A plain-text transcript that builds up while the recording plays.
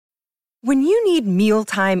When you need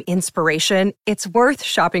mealtime inspiration, it's worth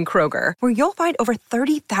shopping Kroger, where you'll find over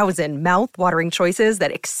 30,000 mouth-watering choices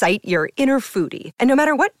that excite your inner foodie. And no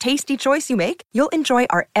matter what tasty choice you make, you'll enjoy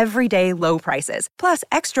our everyday low prices, plus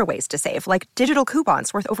extra ways to save, like digital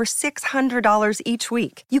coupons worth over $600 each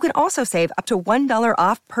week. You can also save up to $1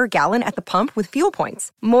 off per gallon at the pump with fuel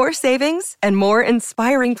points. More savings and more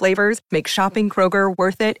inspiring flavors make shopping Kroger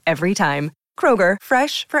worth it every time. Kroger,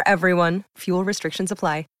 fresh for everyone. Fuel restrictions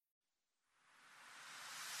apply.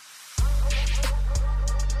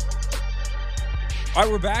 All right,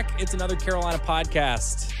 we're back. It's another Carolina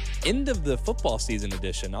podcast. End of the football season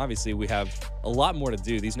edition. Obviously, we have a lot more to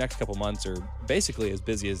do. These next couple months are basically as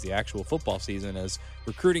busy as the actual football season as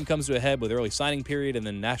recruiting comes to a head with early signing period and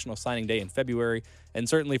then National Signing Day in February. And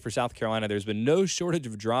certainly for South Carolina, there's been no shortage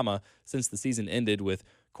of drama since the season ended with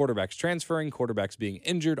quarterbacks transferring, quarterbacks being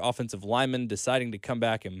injured, offensive linemen deciding to come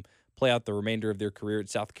back and play out the remainder of their career at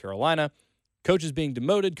South Carolina, coaches being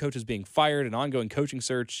demoted, coaches being fired, an ongoing coaching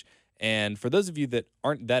search. And for those of you that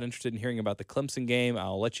aren't that interested in hearing about the Clemson game,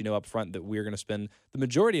 I'll let you know up front that we're going to spend the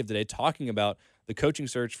majority of the day talking about the coaching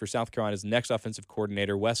search for South Carolina's next offensive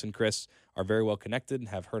coordinator. Wes and Chris are very well connected and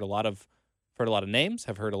have heard a lot of names,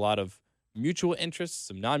 have heard a lot of mutual interests,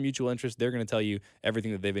 some non-mutual interests. They're going to tell you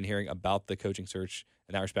everything that they've been hearing about the coaching search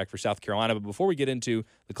in that respect for South Carolina. But before we get into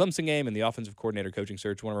the Clemson game and the offensive coordinator coaching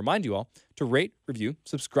search, I want to remind you all to rate, review,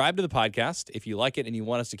 subscribe to the podcast. If you like it and you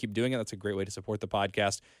want us to keep doing it, that's a great way to support the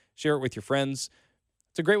podcast. Share it with your friends.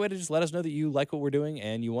 It's a great way to just let us know that you like what we're doing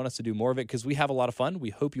and you want us to do more of it because we have a lot of fun. We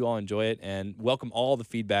hope you all enjoy it and welcome all the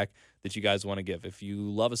feedback that you guys want to give. If you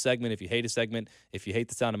love a segment, if you hate a segment, if you hate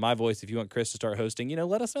the sound of my voice, if you want Chris to start hosting,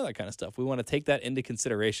 let us know that kind of stuff. We want to take that into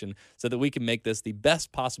consideration so that we can make this the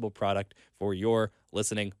best possible product for your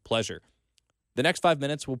listening pleasure. The next 5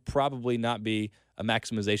 minutes will probably not be a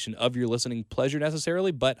maximization of your listening pleasure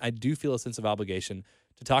necessarily, but I do feel a sense of obligation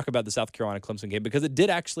to talk about the South Carolina-Clemson game because it did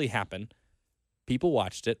actually happen. People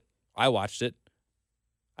watched it. I watched it.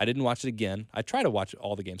 I didn't watch it again. I try to watch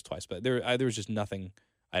all the games twice, but there was just nothing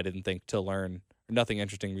I didn't think to learn, or nothing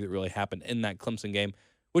interesting that really happened in that Clemson game,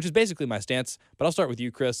 which is basically my stance. But I'll start with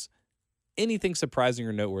you, Chris. Anything surprising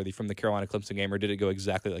or noteworthy from the Carolina-Clemson game, or did it go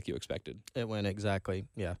exactly like you expected? It went exactly,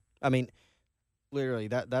 yeah. I mean, literally,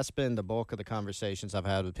 that's been the bulk of the conversations I've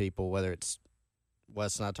had with people, whether it's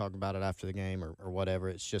Wes and I talking about it after the game or whatever.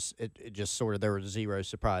 It's just it just sort of there were zero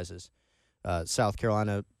surprises. South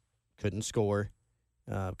Carolina couldn't score,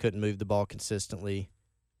 couldn't move the ball consistently,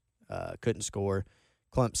 couldn't score.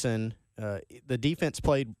 Clemson, the defense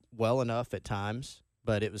played well enough at times,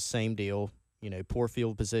 but it was same deal. Poor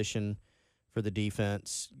field position for the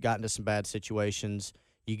defense, got into some bad situations.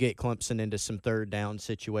 You get Clemson into some third down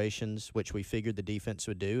situations, which we figured the defense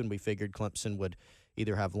would do, and we figured Clemson would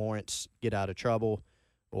either have Lawrence get out of trouble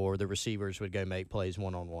or the receivers would go make plays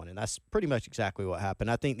one-on-one. And that's pretty much exactly what happened.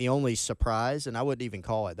 I think the only surprise, and I wouldn't even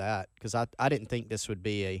call it that, because I didn't think this would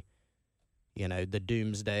be the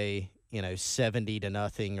doomsday,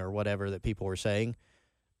 70-0 or whatever that people were saying.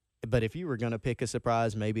 But if you were going to pick a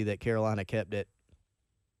surprise, maybe that Carolina kept it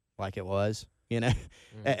like it was, at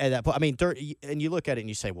that point. I mean, and you look at it and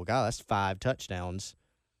you say, well, God, that's 5 touchdowns.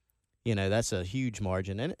 That's a huge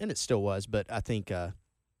margin, and it still was. But I think,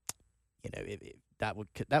 that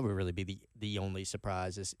would really be the only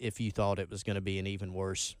surprise is if you thought it was going to be an even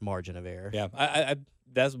worse margin of error. Yeah, I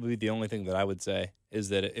that would be the only thing that I would say is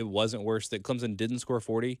that it wasn't worse that Clemson didn't score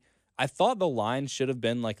 40. I thought the line should have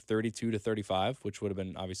been like 32-35, which would have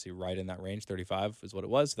been obviously right in that range. 35 is what it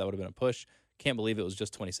was. So that would have been a push. Can't believe it was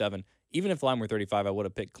just 27. Even if the line were 35, I would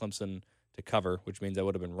have picked Clemson to cover, which means I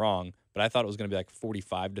would have been wrong. But I thought it was going to be like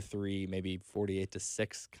 45-3, maybe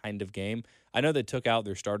 48-6 kind of game. I know they took out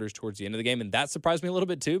their starters towards the end of the game, and that surprised me a little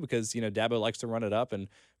bit too because, Dabo likes to run it up. And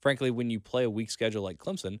frankly, when you play a weak schedule like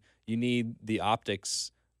Clemson, you need the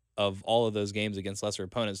optics of all of those games against lesser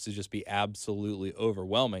opponents to just be absolutely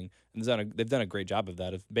overwhelming. And they've done a great job of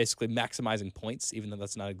that, of basically maximizing points, even though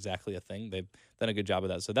that's not exactly a thing. They've done a good job of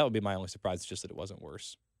that. So that would be my only surprise, it's just that it wasn't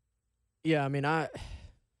worse. Yeah, I mean,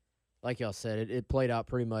 like y'all said, it played out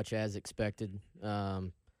pretty much as expected.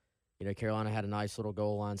 Carolina had a nice little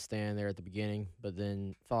goal line stand there at the beginning, but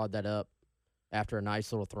then followed that up after a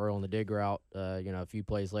nice little throw on the dig route. A few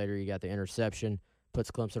plays later, you got the interception,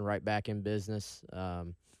 puts Clemson right back in business. I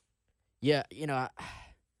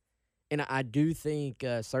do think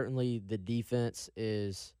certainly the defense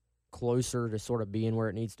is closer to sort of being where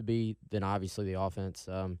it needs to be than obviously the offense.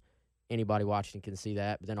 Anybody watching can see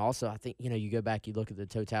that. But then also I think, you go back, you look at the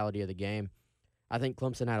totality of the game. I think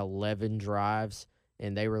Clemson had 11 drives,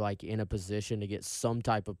 and they were like in a position to get some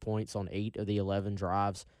type of points on 8 of the 11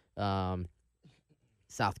 drives.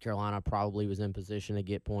 South Carolina probably was in position to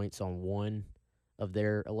get points on one of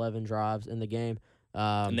their 11 drives in the game.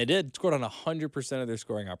 And they did. Scored on 100% of their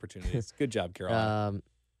scoring opportunities. Good job, Carolina.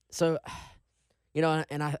 So,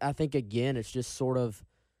 and I think, again, it's just sort of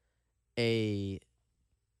I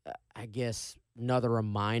guess, another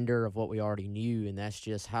reminder of what we already knew, and that's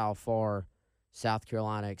just how far South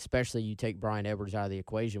Carolina, especially you take Brian Edwards out of the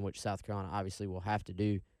equation, which South Carolina obviously will have to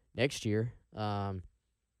do next year.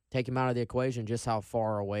 Take him out of the equation, just how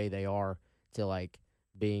far away they are to, like,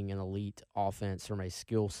 being an elite offense from a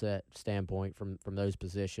skill set standpoint from those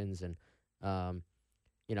positions. And,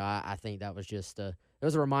 I think that was just it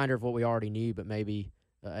was a reminder of what we already knew, but maybe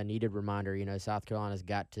a needed reminder. South Carolina's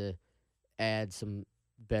got to add some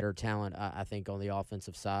better talent, I think, on the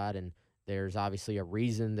offensive side. And there's obviously a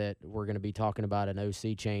reason that we're going to be talking about an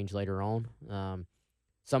OC change later on.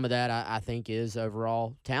 Some of that, I think, is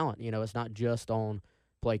overall talent. It's not just on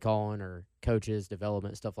play calling or coaches,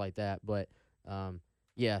 development, stuff like that. But, I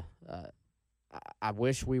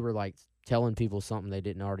wish we were, like, telling people something they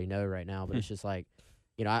didn't already know right now. But it's just like,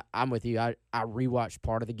 I'm with you. I rewatched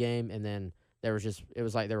part of the game, and then it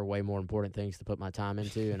was like there were way more important things to put my time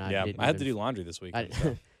into. And I had to do laundry this week. I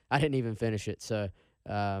didn't even finish it. So,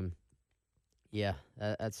 that's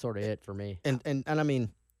sort of it for me. And I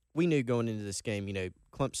mean, we knew going into this game,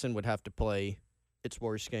 Clemson would have to play its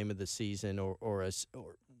worst game of the season or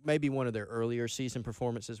maybe one of their earlier season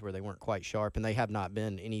performances where they weren't quite sharp, and they have not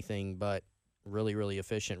been anything but really, really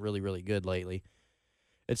efficient, really, really good lately.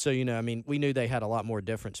 And so, we knew they had a lot more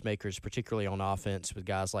difference makers, particularly on offense with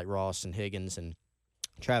guys like Ross and Higgins and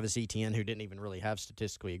Travis Etienne, who didn't even really have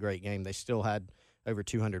statistically a great game. They still had over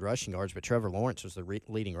 200 rushing yards, but Trevor Lawrence was the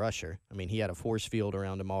leading rusher. I mean, he had a force field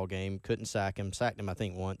around him all game, couldn't sacked him, I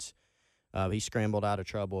think, once. He scrambled out of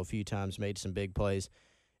trouble a few times, made some big plays.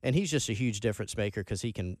 And he's just a huge difference maker because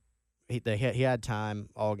he had time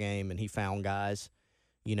all game, and he found guys,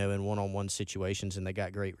 in one-on-one situations, and they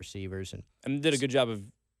got great receivers. And did a good job of,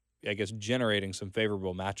 I guess, generating some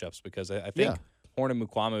favorable matchups because I think Horn and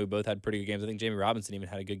Mukwamo both had pretty good games. I think Jamie Robinson even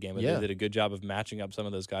had a good game. But They did a good job of matching up some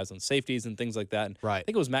of those guys on safeties and things like that. And right. I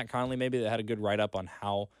think it was Matt Conley maybe that had a good write-up on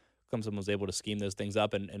how Clemson was able to scheme those things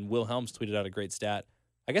up. And Will Helms tweeted out a great stat,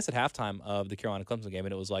 I guess, at halftime of the Carolina-Clemson game.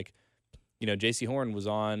 And it was like, J.C. Horn was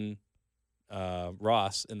on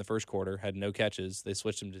Ross in the first quarter, had no catches. They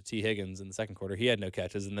switched him to T. Higgins in the second quarter. He had no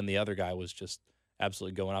catches. And then the other guy was just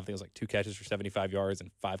absolutely going off. I think it was like 2 catches for 75 yards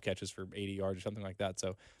and 5 catches for 80 yards or something like that.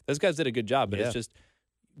 So those guys did a good job, but it's just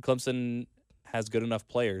Clemson has good enough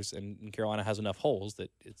players and Carolina has enough holes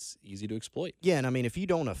that it's easy to exploit. Yeah, and I mean, if you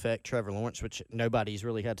don't affect Trevor Lawrence, which nobody's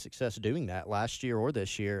really had success doing that last year or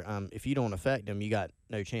this year, if you don't affect him, you got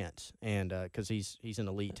no chance. And because he's an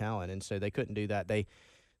elite talent, and so they couldn't do that. They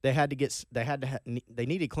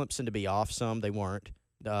needed Clemson to be off some. They weren't.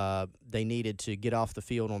 They needed to get off the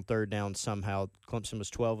field on third down somehow. Clemson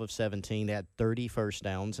was 12 of 17. They had 30 first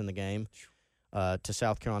downs in the game to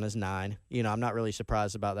South Carolina's 9. I'm not really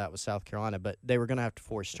surprised about that with South Carolina, but they were going to have to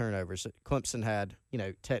force turnovers. Clemson had,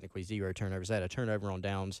 technically 0 turnovers. They had a turnover on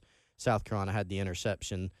downs. South Carolina had the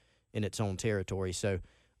interception in its own territory. So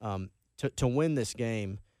to win this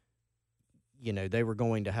game, they were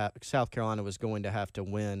going to have – South Carolina was going to have to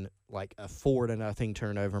win like a 4-0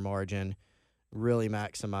 turnover margin, really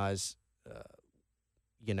maximize,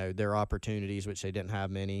 their opportunities, which they didn't have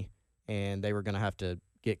many, and they were going to have to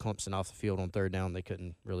get Clemson off the field on third down. They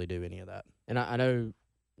couldn't really do any of that. And I know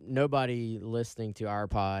nobody listening to our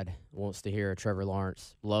pod wants to hear a Trevor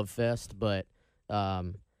Lawrence love fest, but I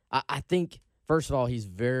think, first of all, he's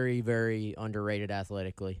very, very underrated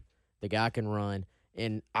athletically. The guy can run,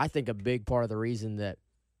 and I think a big part of the reason that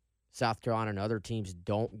South Carolina and other teams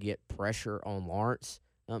don't get pressure on Lawrence –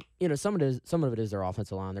 some of it is their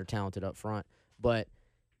offensive line. They're talented up front. But,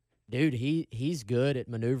 dude, he's good at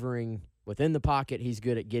maneuvering within the pocket. He's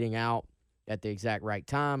good at getting out at the exact right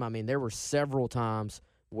time. I mean, there were several times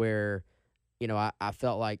where, I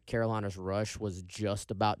felt like Carolina's rush was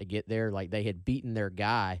just about to get there. Like they had beaten their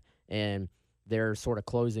guy, and they're sort of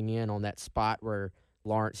closing in on that spot where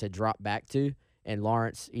Lawrence had dropped back to. And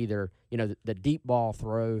Lawrence either, the deep ball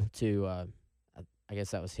throw to I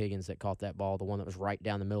guess that was Higgins that caught that ball, the one that was right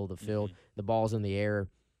down the middle of the field. Mm-hmm. The ball's in the air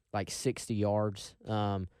like 60 yards.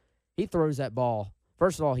 He throws that ball.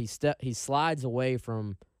 First of all, he slides away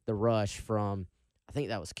from the rush from, I think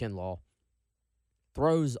that was Kinlaw.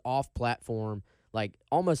 Throws off platform, like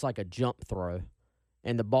almost like a jump throw,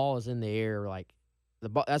 and the ball is in the air. Like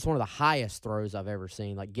that's one of the highest throws I've ever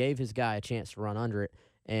seen. Like gave his guy a chance to run under it,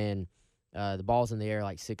 and the ball's in the air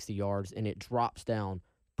like 60 yards, and it drops down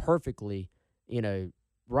perfectly,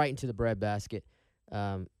 right into the breadbasket.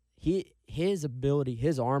 his ability,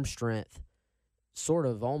 his arm strength, sort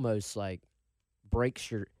of almost like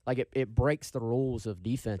breaks it breaks the rules of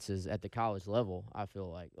defenses at the college level. I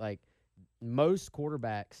feel like most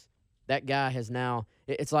quarterbacks, that guy has now.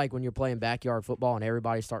 It's like when you're playing backyard football and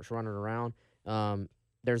everybody starts running around.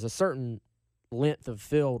 There's a certain length of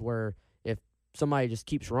field where if somebody just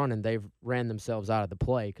keeps running, they've ran themselves out of the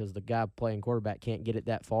play because the guy playing quarterback can't get it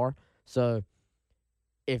that far. So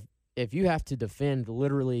if you have to defend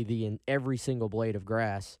literally every single blade of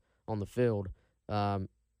grass on the field,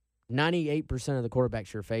 98% of the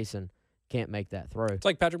quarterbacks you're facing can't make that throw. It's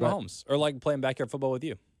like Patrick Mahomes or like playing backyard football with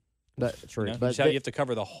you. But true. You know? But you have to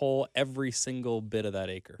cover every single bit of that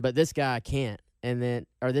acre. But this guy can't.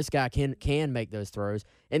 This guy can make those throws.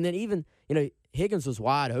 And then even, Higgins was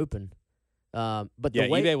wide open. But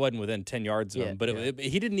eBay wasn't within 10 yards of him. But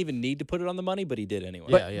he didn't even need to put it on the money, but he did anyway.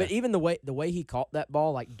 But even the way he caught that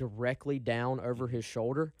ball, like directly down over his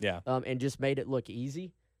shoulder, and just made it look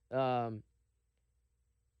easy. For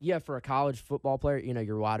a college football player,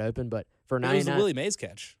 you're wide open. But for 99, it was the Willie Mays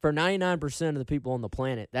catch. For 99% of the people on the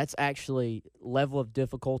planet, that's actually level of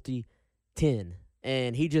difficulty 10,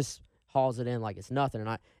 and he just hauls it in like it's nothing.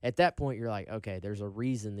 And at that point, you're like, okay, there's a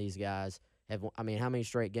reason these guys have. I mean, how many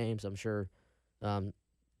straight games? I'm sure.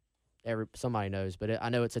 Somebody knows, but I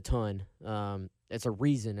know it's a ton. It's a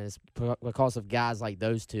reason, and it's because of guys like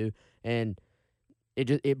those two, and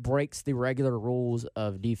it breaks the regular rules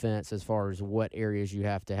of defense as far as what areas you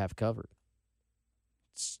have to have covered.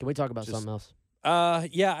 Can we talk about something else?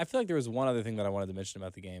 Yeah, I feel like there was one other thing that I wanted to mention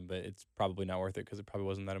about the game, but it's probably not worth it because it probably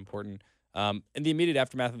wasn't that important. In the immediate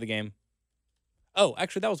aftermath of the game. Oh,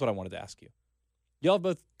 actually, that was what I wanted to ask you. Y'all have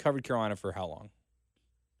both covered Carolina for how long?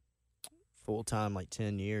 Full time, like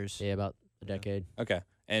 10 years. Yeah, about a decade. Okay.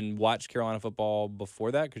 And watched Carolina football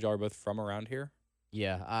before that because y'all are both from around here?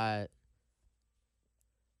 Yeah, I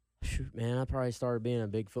probably started being a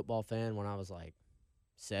big football fan when I was like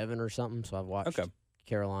 7 or something. So I've watched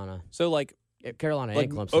Carolina. So Carolina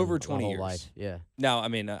and Clemson over 20 my whole years. Life. Yeah. Now, I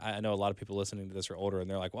mean, I know a lot of people listening to this are older, and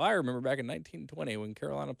they're like, well, I remember back in 1920 when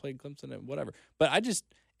Carolina played Clemson and whatever. But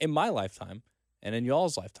in my lifetime and in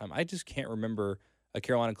y'all's lifetime, I just can't remember a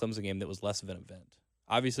Carolina-Clemson game that was less of an event.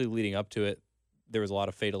 Obviously, leading up to it, there was a lot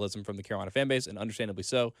of fatalism from the Carolina fan base, and understandably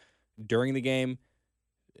so. During the game,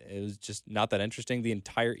 it was just not that interesting. The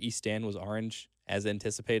entire East Stand was orange, as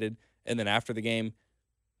anticipated. And then after the game,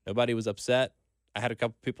 nobody was upset. I had a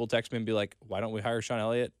couple people text me and be like, why don't we hire Sean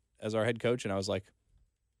Elliott as our head coach? And I was like,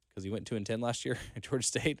 because he went 2-10 last year at Georgia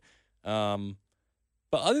State. But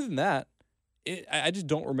other than that, I just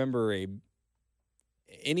don't remember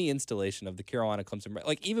any installation of the Carolina Clemson.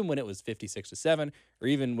 Like, even when it was 56-7 or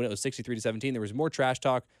even when it was 63-17, there was more trash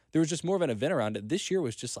talk. There was just more of an event around it. This year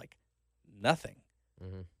was just like nothing.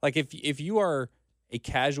 Mm-hmm. Like, if you are a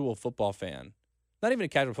casual football fan, not even a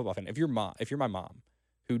casual football fan, if you're my mom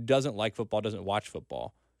who doesn't like football, doesn't watch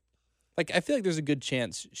football, like, I feel like there's a good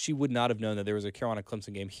chance she would not have known that there was a Carolina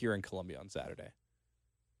Clemson game here in Columbia on Saturday.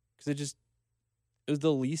 Because it was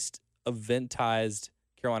the least eventized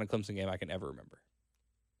Carolina Clemson game I can ever remember.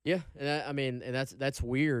 Yeah, and that's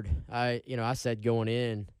weird. I said going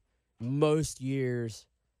in, most years,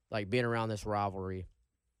 like being around this rivalry,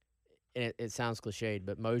 and it sounds cliched,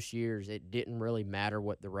 but most years it didn't really matter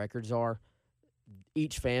what the records are.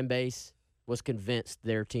 Each fan base was convinced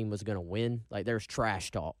their team was going to win. Like, there's trash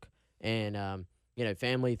talk, and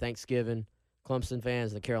family Thanksgiving, Clemson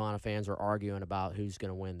fans and the Carolina fans were arguing about who's going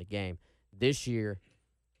to win the game. This year,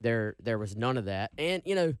 there was none of that, and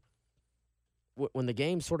when the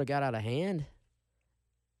game sort of got out of hand,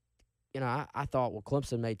 I thought, well,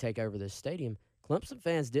 Clemson may take over this stadium. Clemson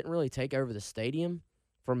fans didn't really take over the stadium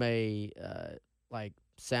from a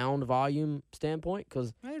sound volume standpoint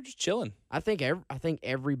because they're just chilling. I think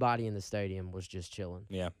everybody in the stadium was just chilling.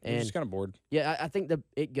 Yeah, they're just kind of bored. Yeah, I think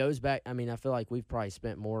it goes back. I mean, I feel like we've probably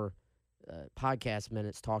spent more podcast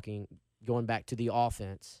minutes going back to the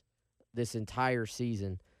offense this entire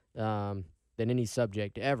season than any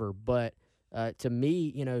subject ever, but. To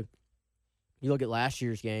me, you look at last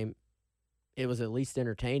year's game, it was at least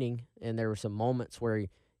entertaining, and there were some moments where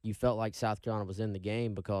you felt like South Carolina was in the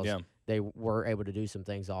game because they were able to do some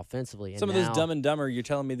things offensively. And some of those Dumb and Dumber, you're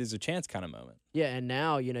telling me there's a chance kind of moment. Yeah, and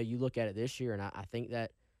now, you look at it this year, and I think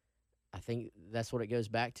that's what it goes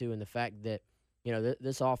back to, and the fact that,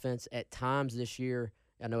 this offense at times this year,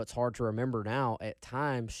 I know it's hard to remember now, at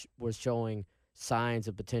times was showing – signs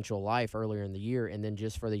of potential life earlier in the year, and then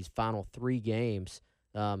just for these final 3 games,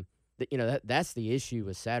 that's the issue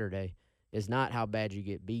with Saturday is not how bad you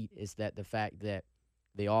get beat, is that the fact that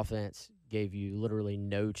the offense gave you literally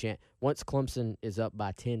no chance. Once Clemson is up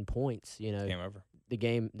by 10 points, game over. the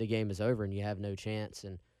game is over and you have no chance.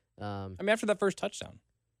 And I mean, after that first touchdown,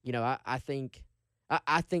 I think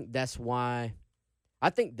that's why. I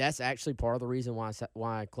think that's actually part of the reason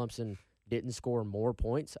why Clemson didn't score more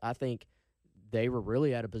points. I think they were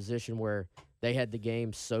really at a position where they had the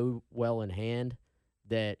game so well in hand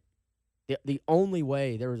that the only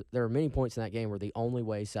way there were many points in that game where the only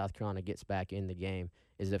way South Carolina gets back in the game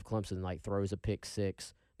is if Clemson throws a pick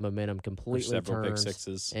six, momentum completely several turns, pick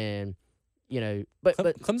sixes, and but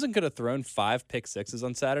Clemson could have thrown 5 pick sixes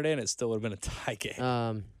on Saturday and it still would have been a tie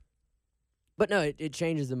game. But no, it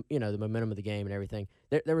changes the momentum of the game and everything.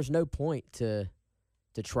 There was no point to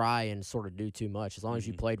try and sort of do too much. As long as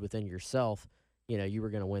you played within yourself, you were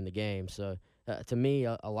going to win the game. So to me,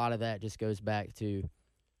 a lot of that just goes back to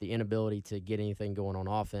the inability to get anything going on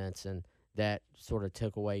offense, and that sort of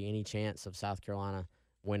took away any chance of South Carolina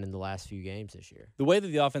winning the last few games this year. The way that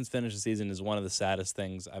the offense finished the season is one of the saddest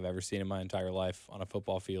things I've ever seen in my entire life on a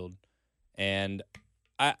football field. And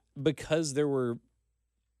because there were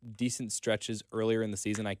decent stretches earlier in the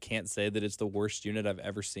season, I can't say that it's the worst unit I've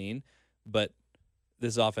ever seen, but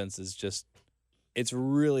this offense is it's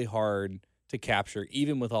really hard to capture,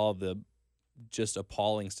 even with all of the just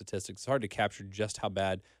appalling statistics. It's hard to capture just how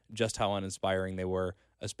bad, just how uninspiring they were,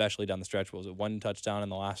 especially down the stretch. What was it, 1 touchdown in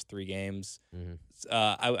the last 3 games? Mm-hmm.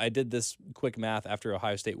 I did this quick math after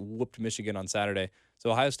Ohio State whooped Michigan on Saturday.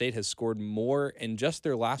 So Ohio State has scored more in just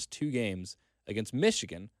their last 2 games against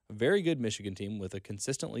Michigan, a very good Michigan team with a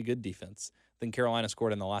consistently good defense, than Carolina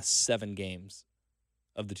scored in the last 7 games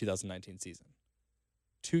of the 2019 season.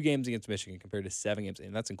 2 games against Michigan compared to 7 games,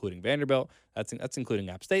 and that's including Vanderbilt, that's including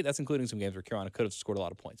App State, that's including some games where Carolina could have scored a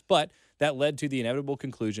lot of points. But that led to the inevitable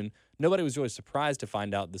conclusion. Nobody was really surprised to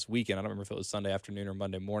find out this weekend, I don't remember if it was Sunday afternoon or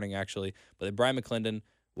Monday morning actually, but that Brian McClendon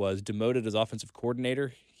was demoted as offensive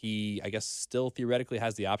coordinator. He, I guess, still theoretically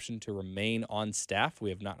has the option to remain on staff.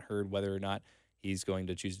 We have not heard whether or not he's going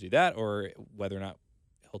to choose to do that or whether or not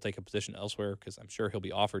he'll take a position elsewhere, because I'm sure he'll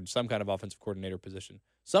be offered some kind of offensive coordinator position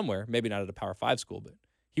somewhere, maybe not at a Power 5 school, but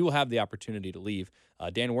he will have the opportunity to leave.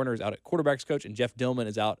 Dan Werner is out at quarterbacks coach, and Jeff Dillman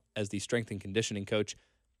is out as the strength and conditioning coach.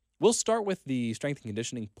 We'll start with the strength and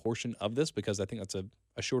conditioning portion of this because I think that's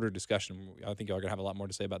a shorter discussion. I think y'all are going to have a lot more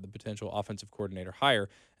to say about the potential offensive coordinator hire,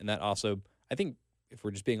 and that also, I think, if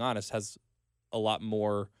we're just being honest, has a lot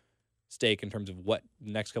more stake in terms of what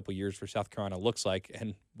the next couple of years for South Carolina looks like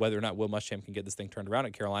and whether or not Will Muschamp can get this thing turned around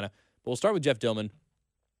at Carolina. But we'll start with Jeff Dillman.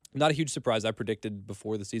 Not a huge surprise. I predicted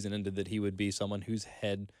before the season ended that he would be someone whose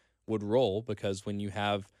head would roll, because when you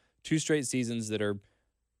have 2 straight seasons that are,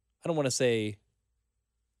 I don't want to say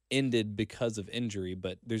ended because of injury,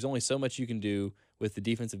 but there's only so much you can do with the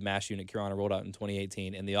defensive mash unit Carolina rolled out in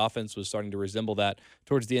 2018, and the offense was starting to resemble that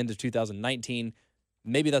towards the end of 2019.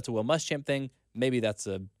 Maybe that's a Will Muschamp thing. Maybe that's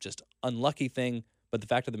a just unlucky thing. But the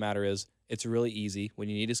fact of the matter is, it's really easy. When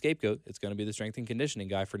you need a scapegoat, it's going to be the strength and conditioning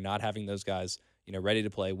guy for not having those guys, ready to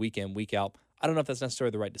play week in, week out. I don't know if that's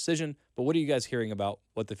necessarily the right decision, but what are you guys hearing about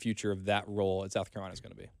what the future of that role at South Carolina is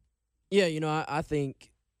going to be? Yeah, I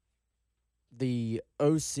think the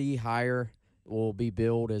OC hire will be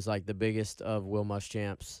billed as like the biggest of Will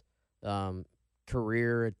Muschamp's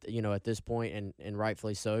career, at this point, and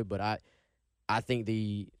rightfully so. But I think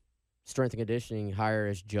the strength and conditioning hire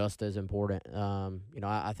is just as important.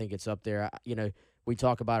 I think it's up there. We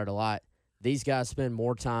talk about it a lot. These guys spend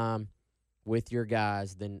more time with your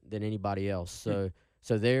guys than anybody else. So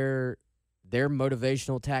their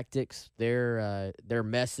motivational tactics, their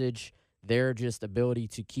message, their just ability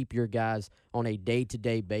to keep your guys on a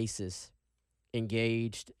day-to-day basis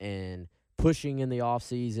engaged and pushing in the off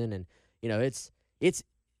season, and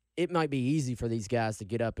it might be easy for these guys to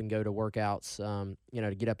get up and go to workouts,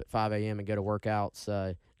 to get up at 5 a.m. and go to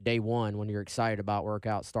workouts day one when you're excited about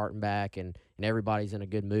workouts starting back and everybody's in a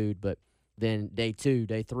good mood. But then day 2,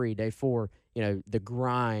 day 3, day 4, the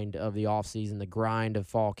grind of the offseason, the grind of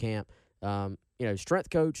fall camp. Strength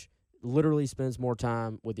coach literally spends more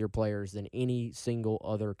time with your players than any single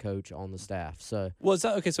other coach on the staff. So, well, is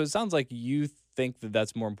that okay? So it sounds like you think that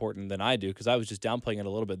that's more important than I do, because I was just downplaying it a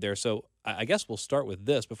little bit there. So I guess we'll start with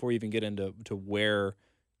this before we even get into where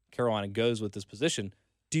Carolina goes with this position.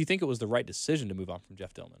 Do you think it was the right decision to move on from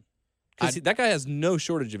Jeff Dillman? Because that guy has no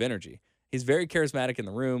shortage of energy. He's very charismatic in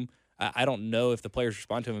the room. I don't know if the players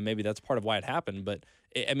respond to him, and maybe that's part of why it happened. But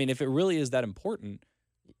I mean, if it really is that important,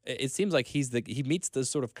 it seems like he meets the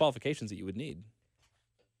sort of qualifications that you would need.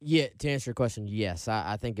 Yeah, to answer your question, yes.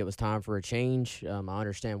 I think it was time for a change. I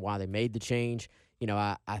understand why they made the change.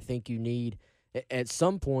 I think you need, at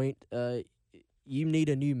some point, you need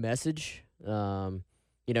a new message.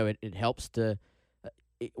 It helps to,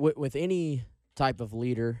 with any type of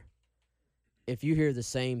leader, if you hear the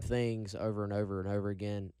same things over and over and over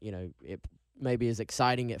again, it maybe is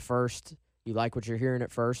exciting at first. You like what you're hearing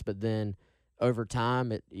at first, but then over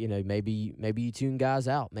time, maybe you tune guys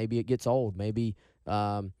out. Maybe it gets old. Maybe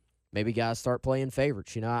guys start playing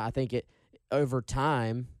favorites. I think over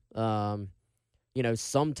time,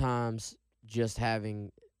 sometimes just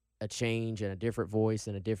having a change and a different voice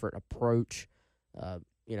and a different approach,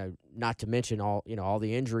 not to mention all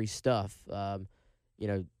the injury stuff.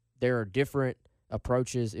 There are different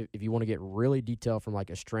approaches. If you want to get really detailed from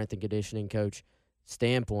like a strength and conditioning coach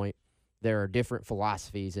standpoint, there are different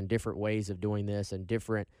philosophies and different ways of doing this, and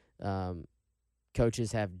different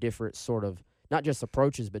coaches have different sort of, not just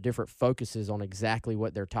approaches, but different focuses on exactly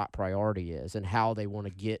what their top priority is and how they want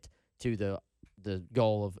to get to the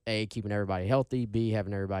goal of A, keeping everybody healthy, B,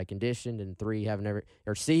 having everybody conditioned, and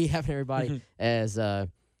C, having everybody as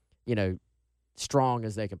strong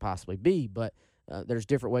as they can possibly be. But there's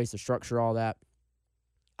different ways to structure all that.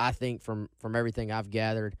 I think from everything I've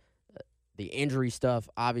gathered, the injury stuff,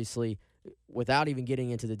 obviously, without even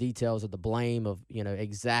getting into the details of the blame of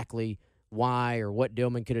exactly why or what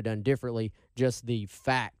Dillman could have done differently, just the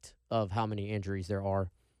fact of how many injuries there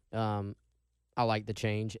are, I like the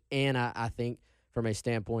change. And I think from a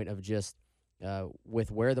standpoint of just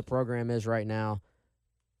with where the program is right now,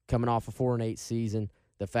 coming off a 4-8 season,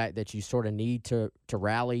 the fact that you sort of need to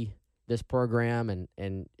rally this program,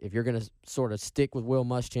 and if you're going to sort of stick with Will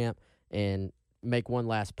Muschamp and make one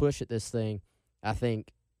last push at this thing, I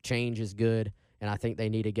think change is good, and I think they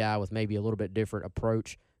need a guy with maybe a little bit different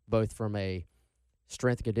approach, both from a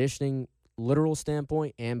strength conditioning literal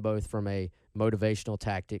standpoint and both from a motivational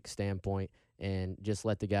tactic standpoint, and just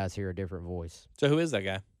let the guys hear a different voice. So who is that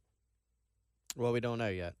guy? Well, we don't know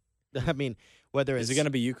yet. I mean, whether is it going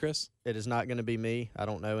to be you, Chris? It is not going to be me. I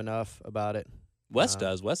don't know enough about it. Wes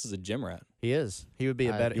does. Wes is a gym rat. He is. He would be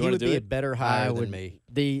a better hire than me.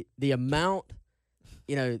 The amount,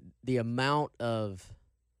 the amount of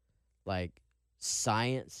like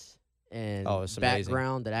science and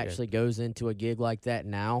background that actually goes into a gig like that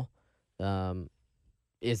now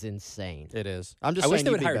is insane. It is. I wish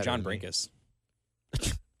they would hire John Brinkus.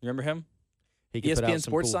 You remember him? He could ESPN put out some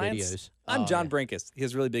Sports cool Science. videos. I'm John Brinkus. He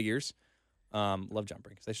has really big ears. Love John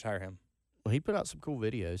Brinkus. They should hire him. Well, he put out some cool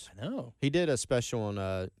videos. I know. He did a special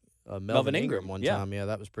on Melvin Ingram one time. Yeah,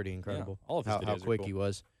 that was pretty incredible. Yeah, all of his videos how are quick cool. he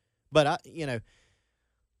was. But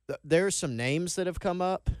there's some names that have come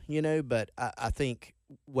up, but I think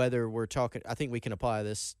whether we're talking, I think we can apply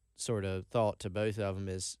this sort of thought to both of them,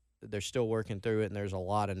 is they're still working through it, and there's a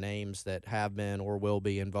lot of names that have been or will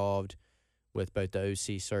be involved with both the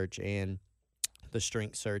OC search and the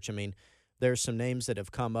strength search. I mean, there's some names that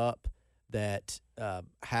have come up that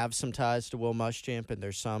have some ties to Will Muschamp, and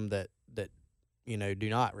there's some that do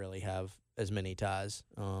not really have as many ties.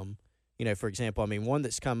 For example, I mean, one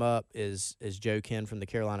that's come up is Joe Ken from the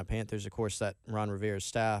Carolina Panthers. Of course, that Ron Rivera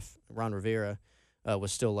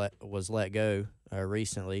was let go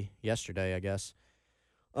recently, yesterday, I guess.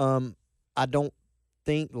 I don't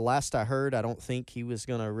think, the last I heard, I don't think he was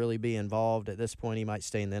going to really be involved at this point. He might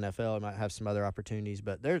stay in the NFL. He might have some other opportunities,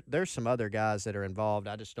 but there's some other guys that are involved.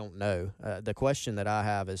 I just don't know. The question that I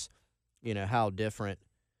have is, how different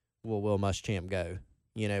will Will Muschamp go?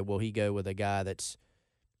 Will he go with a guy that's,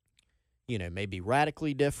 maybe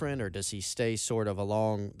radically different, or does he stay sort of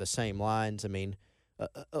along the same lines? I mean,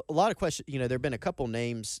 a lot of questions. There have been a couple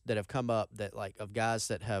names that have come up that of guys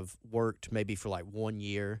that have worked maybe for 1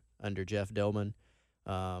 year under Jeff Dillman,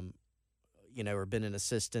 or been an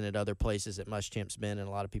assistant at other places that Muschamp's been, and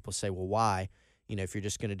a lot of people say, well, why? If you're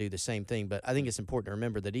just going to do the same thing. But I think it's important to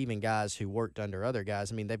remember that even guys who worked under other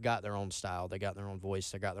guys, I mean, they've got their own style, they got their own voice,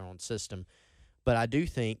 they got their own system. But I do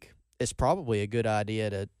think it's probably a good idea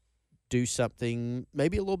to do something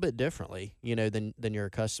maybe a little bit differently, than you're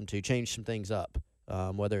accustomed to, change some things up,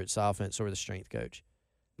 whether it's offense or the strength coach.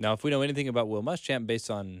 Now, if we know anything about Will Muschamp,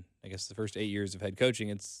 based on, I guess, the first 8 years of head coaching,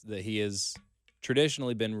 it's that he has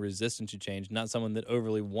traditionally been resistant to change, not someone that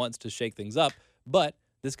overly wants to shake things up, but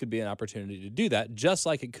this could be an opportunity to do that, just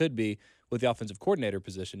like it could be with the offensive coordinator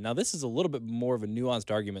position. Now, this is a little bit more of a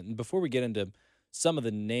nuanced argument, and before we get into some of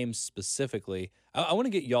the names specifically, I want to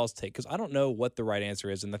get y'all's take, because I don't know what the right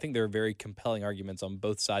answer is, and I think there are very compelling arguments on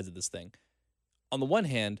both sides of this thing. On the one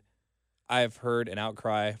hand, I've heard an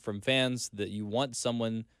outcry from fans that you want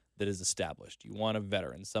someone that is established. You want a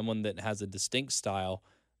veteran, someone that has a distinct style,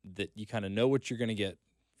 that you kind of know what you're going to get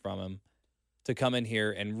from him, to come in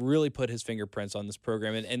here and really put his fingerprints on this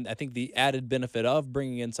program. And I think the added benefit of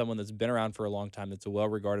bringing in someone that's been around for a long time, that's a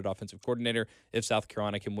well-regarded offensive coordinator, if South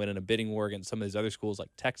Carolina can win in a bidding war against some of these other schools like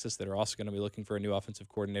Texas that are also going to be looking for a new offensive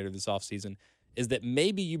coordinator this offseason, is that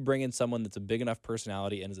maybe you bring in someone that's a big enough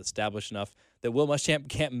personality and is established enough that Will Muschamp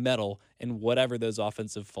can't meddle in whatever those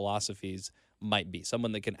offensive philosophies might be.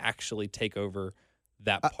 Someone that can actually take over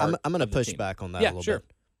that part. I'm going to of the push team. back on that a little sure.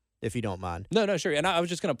 bit, if you don't mind. No, sure. And I was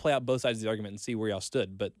just going to play out both sides of the argument and see where y'all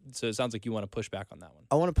stood. But so it sounds like you want to push back on that one.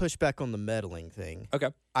 I want to push back on the meddling thing. Okay.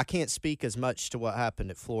 I can't speak as much to what happened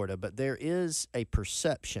at Florida, but there is a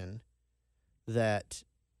perception that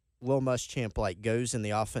Will Muschamp goes in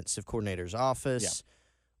the offensive coordinator's office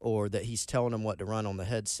or that he's telling them what to run on the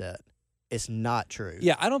headset. It's not true.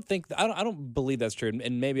 Yeah, I don't believe that's true.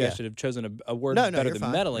 And maybe I should have chosen a word better than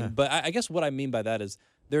fine. meddling. Yeah. But I guess what I mean by that is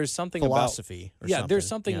there's something philosophy about or something. There's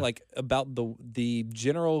something Yeah. about the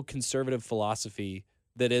general conservative philosophy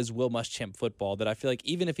that is Will Muschamp football that I feel like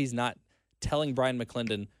even if he's not telling Brian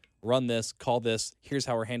McClendon, run this, call this, here's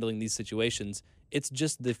how we're handling these situations, it's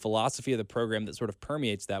just the philosophy of the program that sort of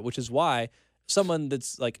permeates that, which is why someone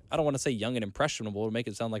that's I don't want to say young and impressionable to make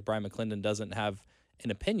it sound like Brian McClendon doesn't have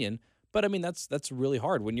an opinion, but I mean that's really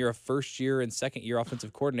hard when you're a first year and second year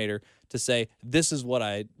offensive coordinator to say this is what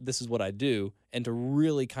I do, and to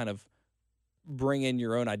really kind of bring in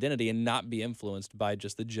your own identity and not be influenced by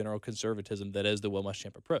just the general conservatism that is the Will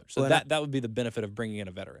Muschamp approach. So that would be the benefit of bringing in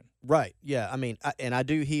a veteran. Right. Yeah. I mean, I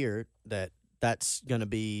do hear that that's going to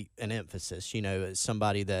be an emphasis, as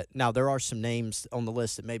somebody that – now, there are some names on the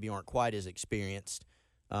list that maybe aren't quite as experienced,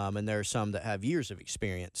 and there are some that have years of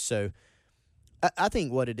experience. So I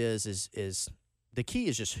think what it is the key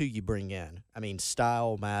is just who you bring in. I mean,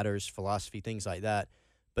 style matters, philosophy, things like that,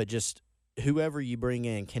 but just whoever you bring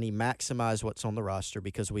in, can he maximize what's on the roster?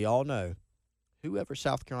 Because we all know whoever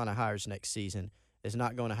South Carolina hires next season is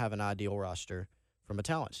not going to have an ideal roster from a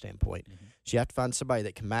talent standpoint. Mm-hmm. So you have to find somebody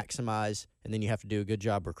that can maximize, and then you have to do a good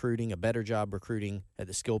job recruiting, a better job recruiting at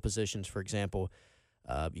the skill positions, for example.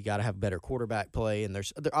 You got to have better quarterback play, and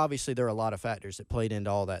obviously there are a lot of factors that played into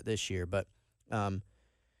all that this year. But, I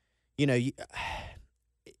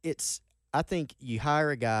think you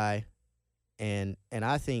hire a guy, and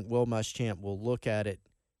I think Will Muschamp will look at it,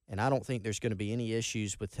 and I don't think there's going to be any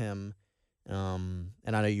issues with him. And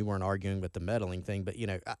I know you weren't arguing with the meddling thing, but,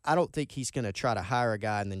 I don't think he's going to try to hire a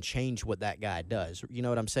guy and then change what that guy does. You know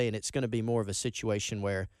what I'm saying? It's going to be more of a situation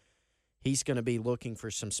where he's going to be looking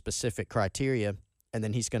for some specific criteria, and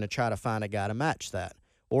then he's going to try to find a guy to match that.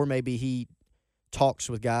 Or maybe he talks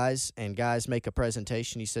with guys, and guys make a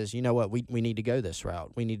presentation. He says, you know what, we need to go this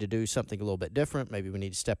route. We need to do something a little bit different. Maybe we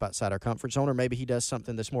need to step outside our comfort zone, or maybe he does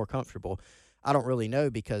something that's more comfortable. I don't really know,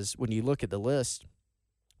 because when you look at the list,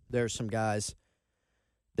 there's some guys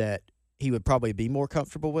that he would probably be more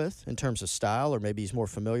comfortable with in terms of style, or maybe he's more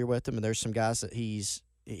familiar with them, and there's some guys that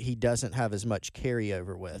he doesn't have as much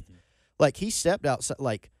carryover with. Mm-hmm. Like, he stepped outside,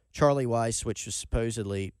 like Charlie Weiss, which was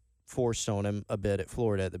supposedly forced on him a bit at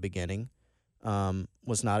Florida at the beginning,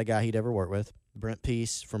 was not a guy he'd ever worked with. Brent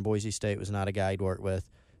Peace from Boise State was not a guy he'd worked with.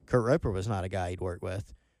 Kurt Roper was not a guy he'd worked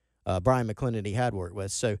with. Brian McClendon he had worked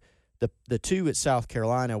with. So the two at South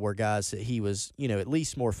Carolina were guys that he was, at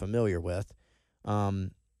least more familiar with.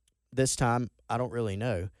 This time, I don't really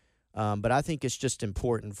know. But I think it's just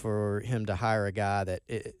important for him to hire a guy that,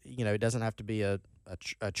 it doesn't have to be a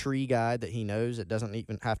tree guy that he knows. It doesn't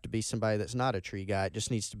even have to be somebody that's not a tree guy. It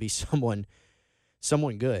just needs to be someone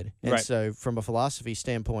good. And right. So from a philosophy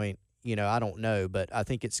standpoint, I don't know, but I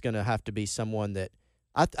think it's going to have to be someone that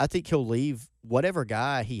I think he'll leave whatever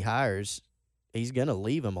guy he hires. He's going to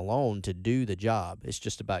leave him alone to do the job. It's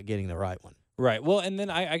just about getting the right one. Right. Well, and then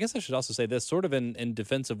I guess I should also say this sort of in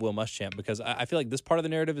defense of Will Muschamp, because I feel like this part of the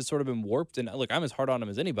narrative has sort of been warped. And look, I'm as hard on him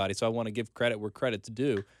as anybody, so I want to give credit where credit's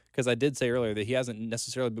due, because I did say earlier that he hasn't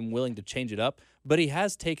necessarily been willing to change it up, but he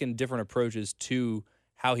has taken different approaches to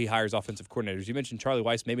how he hires offensive coordinators. You mentioned Charlie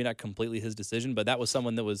Weiss, maybe not completely his decision, but that was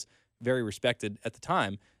someone that was very respected at the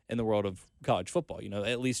time in the world of college football,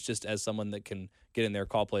 at least just as someone that can get in there,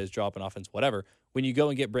 call plays, draw up an offense, whatever. When you go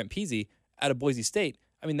and get Brent Peasy out of Boise State,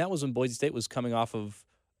 I mean, that was when Boise State was coming off of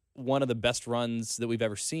one of the best runs that we've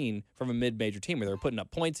ever seen from a mid-major team, where they were putting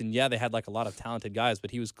up points, and they had like a lot of talented guys,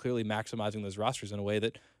 but he was clearly maximizing those rosters in a way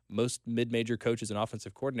that most mid-major coaches and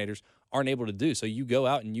offensive coordinators aren't able to do. So you go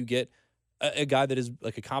out and you get a guy that is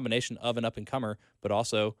like a combination of an up-and-comer, but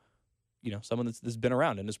also, someone that's been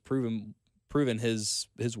around and has proven his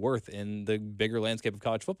worth in the bigger landscape of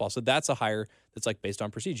college football. So that's a hire that's like based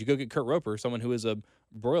on prestige. You go get Kurt Roper, someone who is a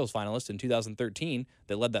Broyles finalist in 2013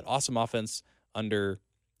 that led that awesome offense under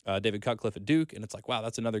David Cutcliffe at Duke, and it's like, wow,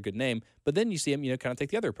 that's another good name. But then you see him, kind of take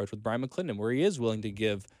the other approach with Brian McClendon, where he is willing to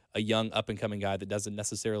give a young up-and-coming guy that doesn't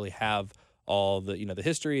necessarily have all the, the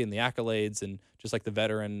history and the accolades and just like the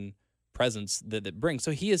veteran presence that brings.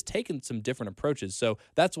 So he has taken some different approaches. So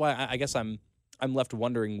that's why I guess I'm I'm left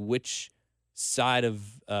wondering which side of,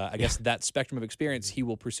 I guess, that spectrum of experience he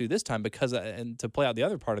will pursue this time because, and to play out the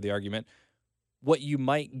other part of the argument, what you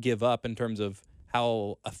might give up in terms of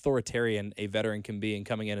how authoritarian a veteran can be in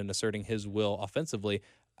coming in and asserting his will offensively,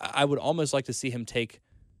 I would almost like to see him take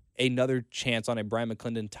another chance on a Brian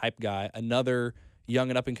McClendon type guy, another young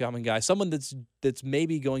and up-and-coming guy, someone that's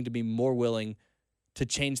maybe going to be more willing to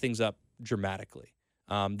change things up dramatically.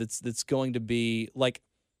 That's going to be like,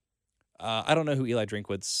 I don't know who Eli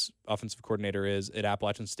Drinkwitz's offensive coordinator is at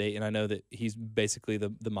Appalachian State, and I know that he's basically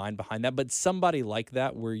the mind behind that. But somebody like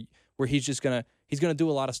that, where he's just gonna do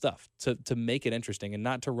a lot of stuff to make it interesting, and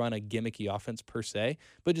not to run a gimmicky offense per se,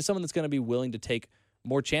 but just someone that's going to be willing to take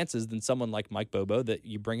more chances than someone like Mike Bobo, that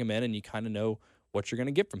you bring him in and you kind of know what you're going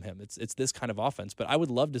to get from him. It's this kind of offense. But I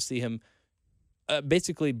would love to see him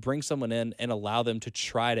basically bring someone in and allow them to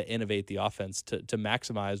try to innovate the offense to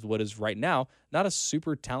maximize what is right now not a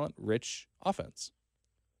super talent-rich offense.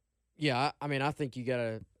 Yeah, I mean, I think you got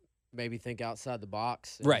to maybe think outside the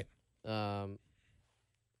box. And, right. I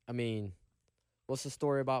mean, what's the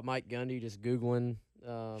story about Mike Gundy just Googling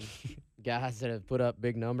guys that have put up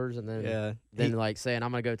big numbers and then like saying,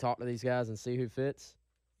 I'm going to go talk to these guys and see who fits?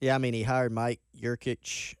 Yeah, I mean, he hired Mike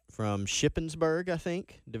Yurcich from Shippensburg, I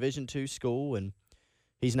think, Division II school, and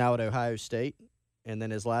he's now at Ohio State. And then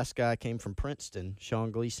his last guy came from Princeton, Sean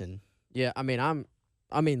Gleason. Yeah, I mean,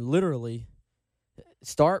 literally,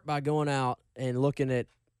 start by going out and looking at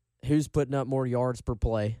who's putting up more yards per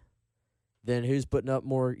play, then who's putting up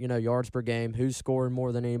more, yards per game, who's scoring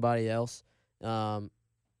more than anybody else.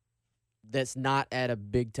 That's not at a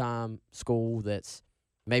big-time school that's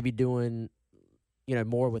maybe doing –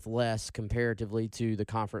 more with less comparatively to the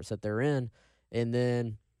conference that they're in. And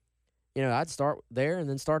then, I'd start there and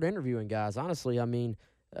then start interviewing guys. Honestly, I mean,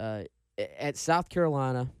 at South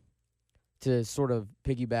Carolina, to sort of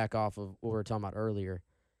piggyback off of what we were talking about earlier,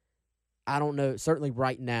 I don't know, certainly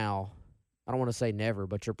right now, I don't want to say never,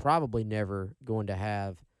 but you're probably never going to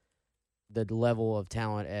have the level of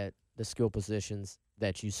talent at the skill positions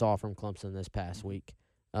that you saw from Clemson this past week.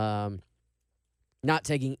 Not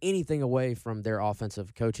taking anything away from their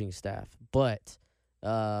offensive coaching staff, but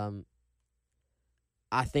I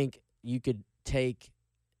think you could take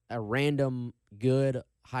a random good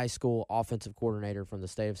high school offensive coordinator from the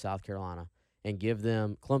state of South Carolina and give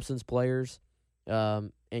them Clemson's players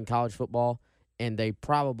in college football, and they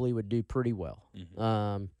probably would do pretty well.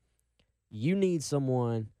 Mm-hmm. You need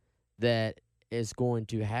someone that is going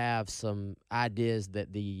to have some ideas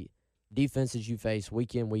that the defenses you face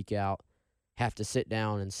week in, week out have to sit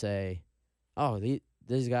down and say, oh,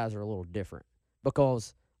 these guys are a little different.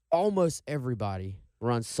 Because almost everybody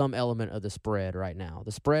runs some element of the spread right now.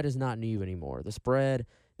 The spread is not new anymore. The spread,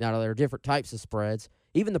 now there are different types of spreads.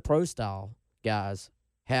 Even the pro-style guys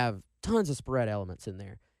have tons of spread elements in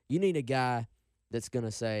there. You need a guy that's going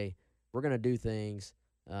to say, we're going to do things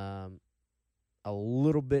a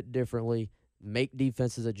little bit differently, make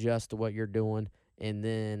defenses adjust to what you're doing, and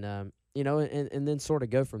then and then sort of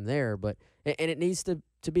go from there. But and it needs to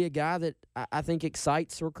be a guy that I think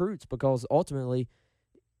excites recruits, because ultimately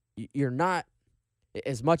you're not,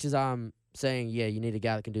 as much as I'm saying, yeah, you need a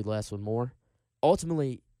guy that can do less with more,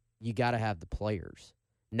 ultimately you got to have the players.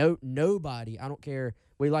 Nobody, I don't care,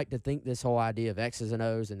 we like to think this whole idea of X's and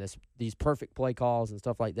O's and these perfect play calls and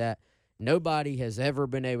stuff like that. Nobody has ever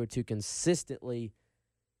been able to consistently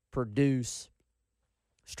produce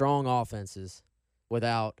strong offenses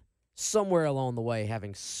without somewhere along the way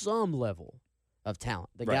having some level of talent.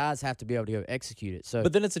 The guys have to be able to go execute it. So,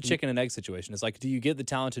 but then it's a chicken and egg situation. It's like, do you get the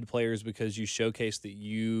talented players because you showcase that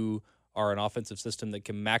you are an offensive system that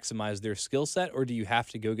can maximize their skill set, or do you have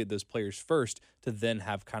to go get those players first to then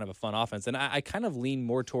have kind of a fun offense? And I kind of lean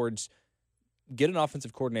more towards get an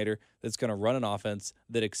offensive coordinator that's going to run an offense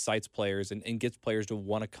that excites players and gets players to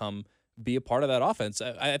want to come be a part of that offense.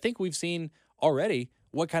 I think we've seen already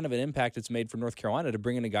what kind of an impact it's made for North Carolina to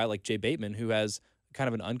bring in a guy like Jay Bateman, who has kind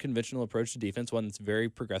of an unconventional approach to defense, one that's very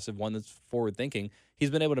progressive, one that's forward-thinking. He's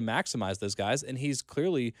been able to maximize those guys, and he's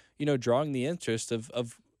clearly, drawing the interest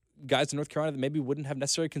of guys in North Carolina that maybe wouldn't have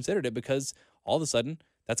necessarily considered it, because all of a sudden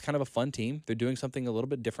that's kind of a fun team. They're doing something a little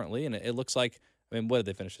bit differently, and it looks like, what did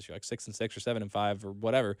they finish this year? Like 6-6 or 7-5 or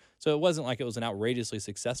whatever. So it wasn't like it was an outrageously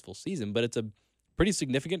successful season, but it's a pretty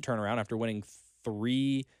significant turnaround after winning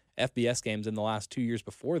 3 FBS games in the last 2 years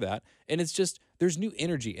before that. And it's just, there's new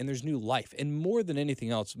energy and there's new life. And more than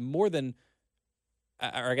anything else, more than,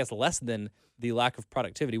 or I guess less than the lack of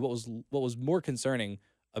productivity, what was more concerning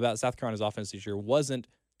about South Carolina's offense this year wasn't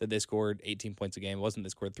that they scored 18 points a game. It wasn't they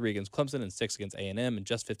scored 3 against Clemson and 6 against A&M and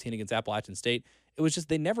just 15 against Appalachian State. It was just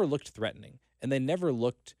they never looked threatening, and they never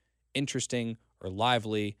looked interesting or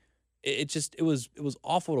lively. It was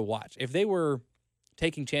awful to watch. If they were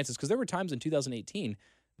taking chances, because there were times in 2018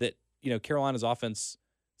 that, Carolina's offense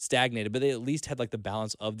stagnated, but they at least had like the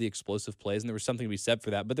balance of the explosive plays, and there was something to be said for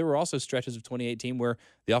that. But there were also stretches of 2018 where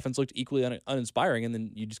the offense looked equally uninspiring, and then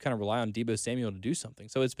you just kind of rely on Deebo Samuel to do something.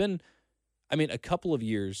 So it's been, a couple of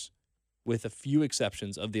years with a few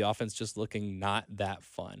exceptions of the offense just looking not that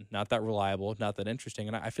fun, not that reliable, not that interesting.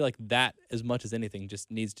 And I feel like that, as much as anything,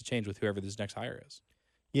 just needs to change with whoever this next hire is.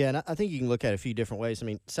 Yeah, and I think you can look at it a few different ways.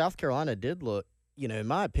 South Carolina did look, in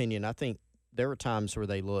my opinion, I think there were times where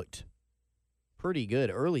they looked pretty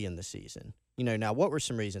good early in the season. Now what were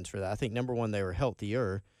some reasons for that? I think, number one, they were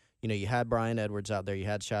healthier. You had Brian Edwards out there. You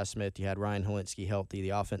had Shi Smith. You had Ryan Helinski healthy. The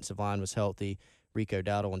offensive line was healthy. Rico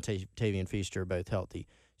Dowdle and Tavian Feaster are both healthy.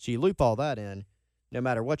 So you loop all that in, no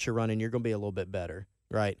matter what you're running, you're going to be a little bit better,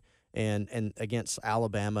 right? And against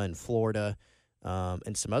Alabama and Florida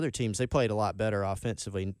and some other teams, they played a lot better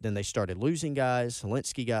offensively. Then they started losing guys.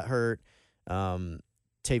 Helinski got hurt.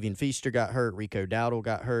 Tavian Feaster got hurt. Rico Dowdle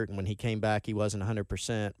got hurt. And when he came back, he wasn't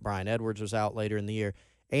 100%. Brian Edwards was out later in the year.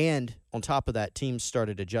 And on top of that, teams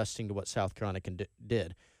started adjusting to what South Carolina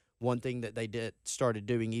did. One thing that they started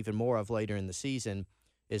doing even more of later in the season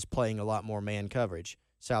is playing a lot more man coverage.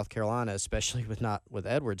 South Carolina, especially with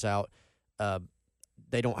Edwards out,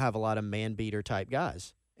 they don't have a lot of man-beater type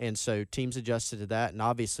guys. And so teams adjusted to that. And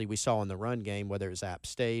obviously we saw in the run game, whether it was App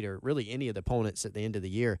State or really any of the opponents at the end of the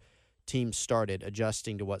year, teams started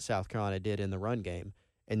adjusting to what South Carolina did in the run game.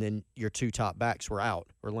 And then your two top backs were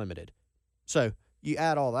limited. So you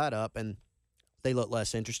add all that up, and they look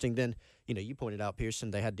less interesting. Then, you pointed out,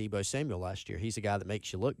 Pearson, they had Deebo Samuel last year. He's a guy that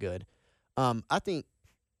makes you look good. I think,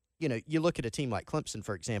 you look at a team like Clemson,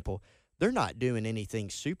 for example, they're not doing anything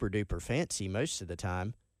super-duper fancy most of the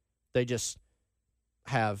time. They just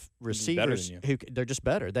have receivers they're just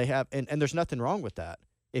better. They have, and there's nothing wrong with that.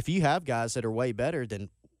 If you have guys that are way better, then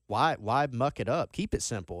why muck it up? Keep it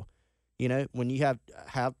simple. When you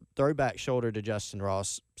have throwback shoulder to Justin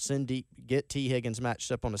Ross, get T. Higgins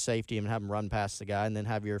matched up on a safety and have him run past the guy, and then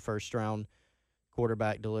have your first-round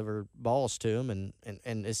quarterback deliver balls to him, and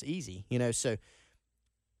it's easy. So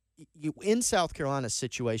in South Carolina's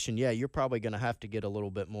situation, you're probably going to have to get a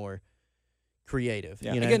little bit more creative.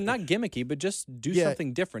 Yeah. Again, not gimmicky, but just do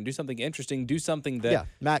something different, do something interesting, do something that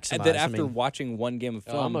maximize. That after watching one game of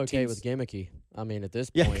film, I'm okay with gimmicky. At this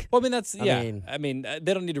point. Well, that's they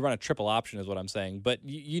don't need to run a triple option, is what I'm saying. But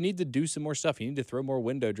you need to do some more stuff. You need to throw more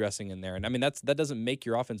window dressing in there, and that doesn't make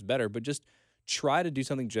your offense better, but just try to do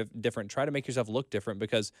something different. Try to make yourself look different,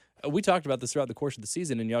 because we talked about this throughout the course of the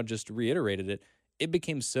season, and y'all just reiterated it. It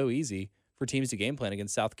became so easy for teams to game plan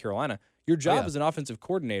against South Carolina. Your job as an offensive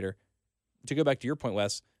coordinator, to go back to your point,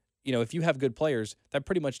 Wes, if you have good players, that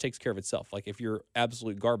pretty much takes care of itself. Like, if you're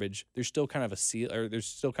absolute garbage, there's still kind of there's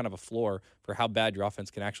still kind of a floor for how bad your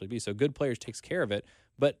offense can actually be. So good players takes care of it.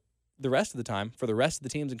 But the rest of the time, for the rest of the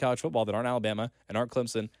teams in college football that aren't Alabama and aren't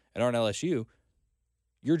Clemson and aren't LSU,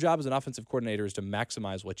 your job as an offensive coordinator is to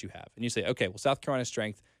maximize what you have. And you say, okay, well, South Carolina's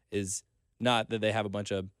strength is not that they have a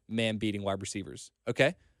bunch of man-beating wide receivers.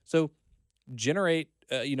 Okay, so generate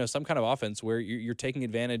some kind of offense where you're taking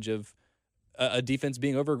advantage of a defense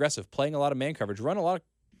being over-aggressive, playing a lot of man coverage, run a lot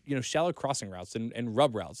of shallow crossing routes and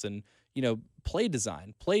rub routes, and play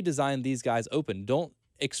design these guys open. Don't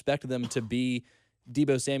expect them to be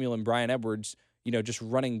Deebo Samuel and Brian Edwards, just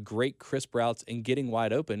running great crisp routes and getting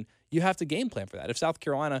wide open. You have to game plan for that. If South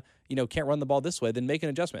Carolina can't run the ball this way, then make an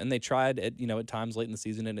adjustment. And they tried at times late in the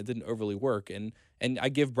season, and it didn't overly work. And I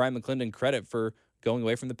give Brian McClendon credit for going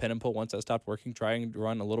away from the pin and pull once that stopped working, trying to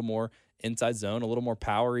run a little more inside zone, a little more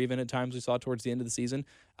power even at times we saw towards the end of the season.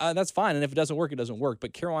 That's fine. And if it doesn't work, it doesn't work.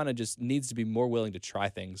 But Carolina just needs to be more willing to try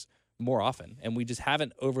things more often. And we just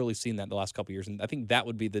haven't overly seen that the last couple of years. And I think that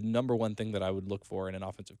would be the number one thing that I would look for in an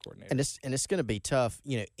offensive coordinator. And it's going to be tough.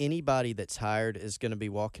 Anybody that's hired is going to be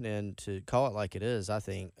walking in, to call it like it is, I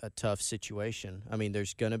think, a tough situation.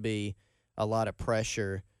 There's going to be a lot of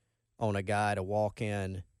pressure on a guy to walk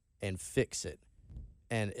in and fix it.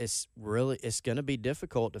 And it's going to be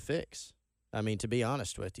difficult to fix. To be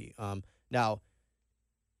honest with you. Now,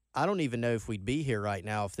 I don't even know if we'd be here right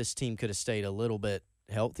now if this team could have stayed a little bit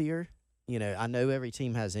healthier. I know every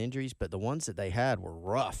team has injuries, but the ones that they had were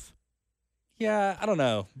rough. Yeah, I don't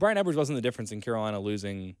know. Brian Edwards wasn't the difference in Carolina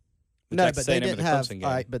losing. No, but they didn't have. All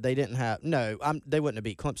right, but they didn't have. No, they wouldn't have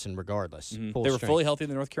beat Clemson regardless. Mm-hmm. They were fully healthy in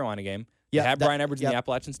the North Carolina game. Yeah, they had Brian Edwards in the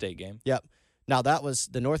Appalachian State game. Yep. Now, that was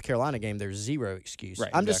the North Carolina game. There's zero excuse.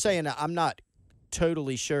 Right, I'm just saying I'm not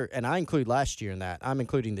totally sure, and I include last year in that. I'm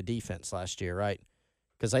including the defense last year, right?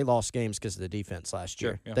 Because they lost games because of the defense last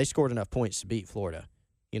year. Sure, yeah. They scored enough points to beat Florida,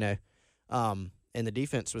 And the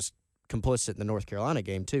defense was complicit in the North Carolina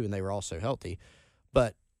game too, and they were also healthy.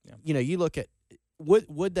 But you look at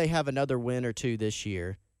would they have another win or two this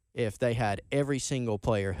year if they had every single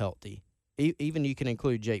player healthy? Even you can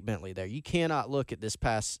include Jake Bentley there. You cannot look at this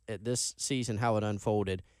season how it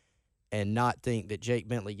unfolded and not think that Jake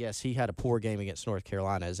Bentley, yes, he had a poor game against North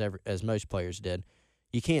Carolina as most players did.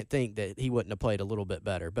 You can't think that he wouldn't have played a little bit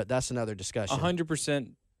better, but that's another discussion.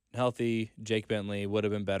 100% healthy Jake Bentley would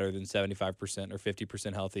have been better than 75% or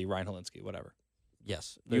 50% healthy Ryan Hilinski, whatever.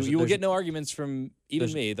 Yes. You will get no arguments from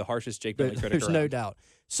even me, the harshest Jake Bentley critic. There's no doubt.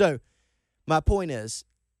 So my point is,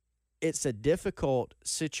 it's a difficult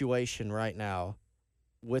situation right now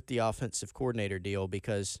with the offensive coordinator deal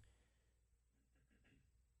because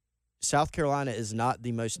South Carolina is not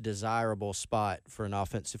the most desirable spot for an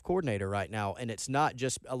offensive coordinator right now. And it's not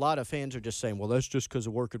just – a lot of fans are just saying, well, that's just because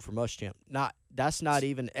of working for Muschamp. That's not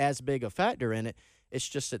even as big a factor in it. It's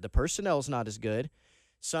just that the personnel's not as good.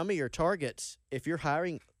 Some of your targets, if you're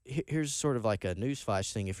hiring – here's sort of like a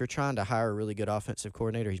newsflash thing. If you're trying to hire a really good offensive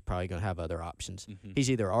coordinator, he's probably going to have other options. Mm-hmm. He's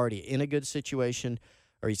either already in a good situation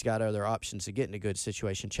or he's got other options to get in a good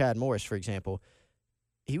situation. Chad Morris, for example,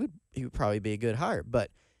 he would probably be a good hire, but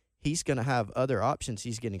 – he's going to have other options.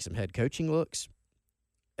 He's getting some head coaching looks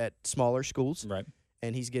at smaller schools. Right.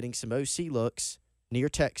 And he's getting some OC looks near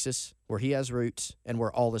Texas where he has roots and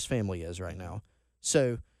where all his family is right now.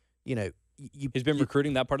 So, he's been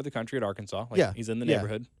recruiting that part of the country at Arkansas. He's in the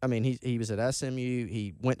neighborhood. I mean, he was at SMU.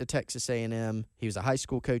 He went to Texas A&M. He was a high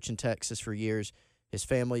school coach in Texas for years. His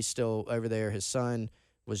family's still over there. His son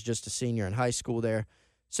was just a senior in high school there.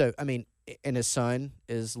 So, I mean, and his son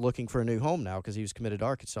is looking for a new home now because he was committed to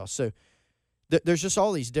Arkansas. So there's just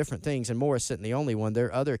all these different things, and Morris isn't the only one. There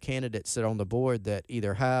are other candidates that are on the board that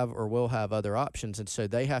either have or will have other options, and so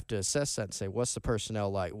they have to assess that and say, what's the personnel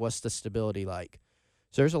like? What's the stability like?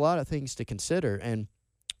 So there's a lot of things to consider, and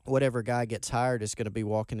whatever guy gets hired is going to be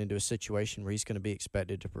walking into a situation where he's going to be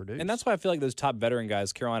expected to produce. And that's why I feel like those top veteran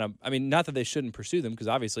guys, Carolina, I mean, not that they shouldn't pursue them, because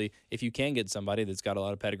obviously if you can get somebody that's got a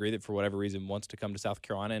lot of pedigree that for whatever reason wants to come to South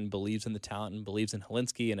Carolina and believes in the talent and believes in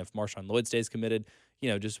Hilinski, and if Marshawn Lloyd stays committed,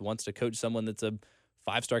 just wants to coach someone that's a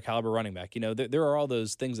 5-star caliber running back. There are all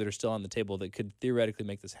those things that are still on the table that could theoretically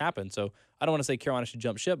make this happen. So I don't want to say Carolina should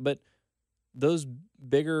jump ship, but those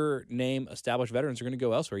bigger name established veterans are going to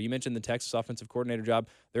go elsewhere. You mentioned the Texas offensive coordinator job.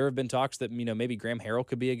 There have been talks that, maybe Graham Harrell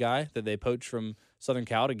could be a guy that they poach from Southern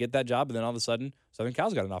Cal to get that job, and then all of a sudden Southern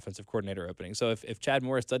Cal's got an offensive coordinator opening. So if Chad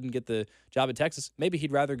Morris doesn't get the job at Texas, maybe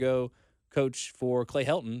he'd rather go coach for Clay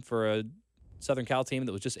Helton for a Southern Cal team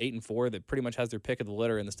that was just 8-4 that pretty much has their pick of the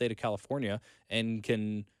litter in the state of California and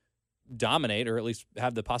can dominate, or at least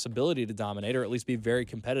have the possibility to dominate, or at least be very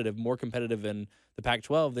competitive, more competitive in the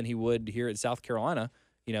Pac-12 than he would here at South Carolina,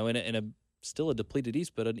 in a still a depleted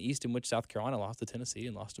East, but an East in which South Carolina lost to Tennessee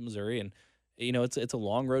and lost to Missouri. And, it's a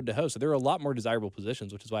long road to hoe. So there are a lot more desirable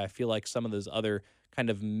positions, which is why I feel like some of those other kind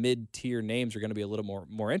of mid-tier names are going to be a little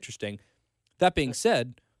more interesting. That being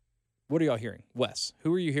said, what are y'all hearing? Wes,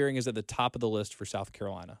 who are you hearing is at the top of the list for South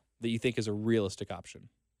Carolina that you think is a realistic option?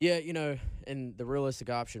 Yeah, and the realistic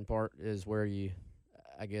option part is where you,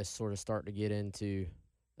 I guess, sort of start to get into,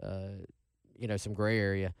 some gray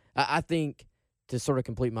area. I think, to sort of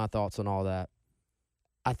complete my thoughts on all that,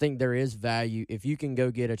 I think there is value if you can go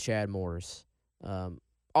get a Chad Morris.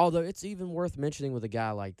 Although it's even worth mentioning with a guy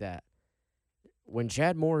like that. When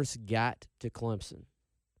Chad Morris got to Clemson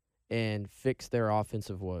and fixed their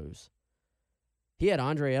offensive woes, he had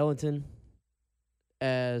Andre Ellington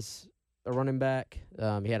as a running back.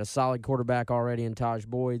 He had a solid quarterback already in Taj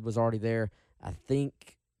Boyd, was already there. I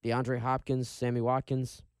think DeAndre Hopkins, Sammy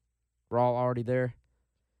Watkins were all already there.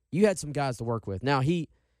 You had some guys to work with. Now, he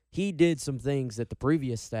did some things that the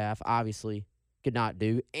previous staff obviously could not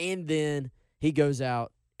do, and then he goes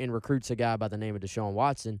out and recruits a guy by the name of Deshaun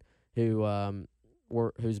Watson,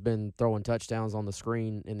 who's been throwing touchdowns on the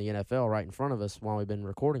screen in the NFL right in front of us while we've been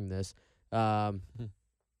recording this.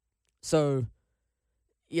 So,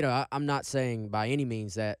 I'm not saying by any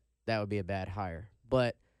means that would be a bad hire,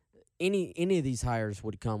 but any of these hires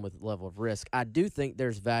would come with a level of risk. I do think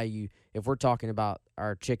there's value if we're talking about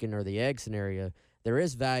our chicken or the egg scenario. There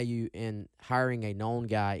is value in hiring a known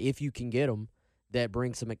guy if you can get him that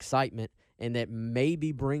brings some excitement and that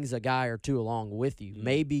maybe brings a guy or two along with you.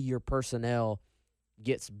 Maybe your personnel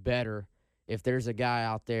gets better if there's a guy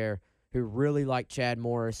out there who really liked Chad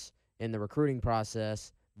Morris in the recruiting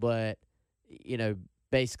process, but,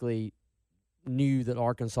 basically knew that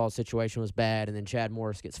Arkansas' situation was bad, and then Chad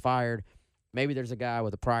Morris gets fired. Maybe there's a guy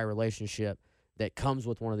with a prior relationship that comes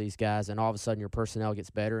with one of these guys, and all of a sudden your personnel gets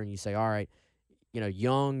better, and you say, all right,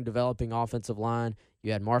 young, developing offensive line.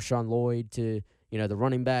 You had Marshawn Lloyd to, the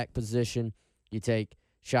running back position. You take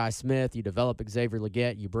Shi Smith, you develop Xavier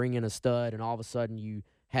Legette, you bring in a stud, and all of a sudden you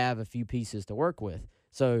have a few pieces to work with.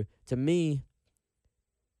 So, to me,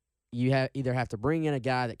 you either have to bring in a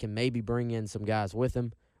guy that can maybe bring in some guys with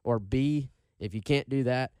him, or B, if you can't do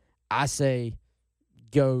that, I say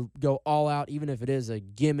go all out, even if it is a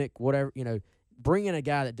gimmick, whatever, bring in a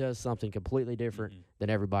guy that does something completely different than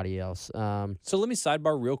everybody else. So let me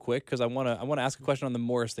sidebar real quick, because I want to ask a question on the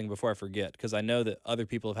Morris thing before I forget, because I know that other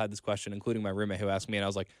people have had this question, including my roommate who asked me, and I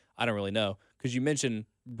was like, I don't really know, because you mentioned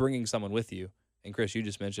bringing someone with you, and Chris, you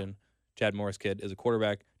just mentioned Chad Morris kid is a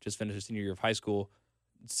quarterback, just finished his senior year of high school.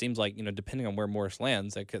 It seems like, depending on where Morris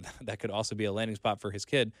lands, that could also be a landing spot for his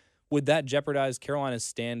kid. Would that jeopardize Carolina's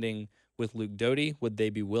standing with Luke Doty? Would they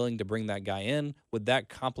be willing to bring that guy in? Would that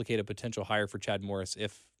complicate a potential hire for Chad Morris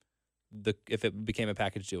if it became a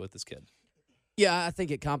package deal with this kid? Yeah, I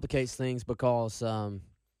think it complicates things because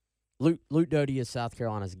Luke Doty is South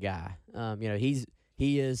Carolina's guy.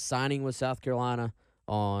 He is signing with South Carolina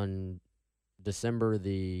on December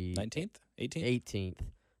the 19th, 18th.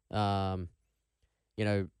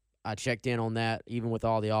 I checked in on that, even with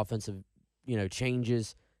all the offensive,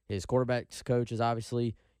 changes. His quarterback's coach is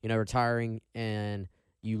obviously, retiring, and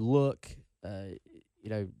you look,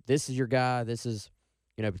 this is your guy. This is,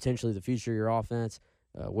 potentially the future of your offense.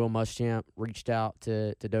 Will Muschamp reached out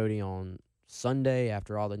to Doty on Sunday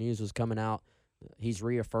after all the news was coming out. He's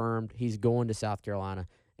reaffirmed he's going to South Carolina,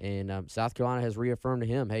 and South Carolina has reaffirmed to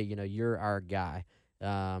him, hey, you're our guy.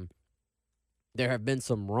 There have been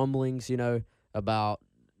some rumblings, about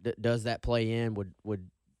does that play in? Would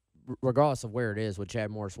regardless of where it is, would Chad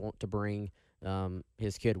Morris want to bring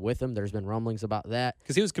his kid with him? There's been rumblings about that.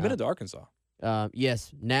 Because he was committed to Arkansas.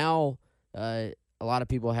 Yes. Now, a lot of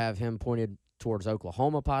people have him pointed towards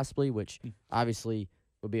Oklahoma possibly, which obviously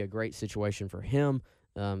would be a great situation for him.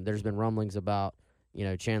 There's been rumblings about,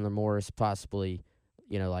 Chandler Morris possibly,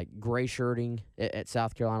 like gray shirting at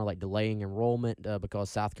South Carolina, like delaying enrollment because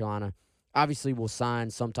South Carolina obviously will sign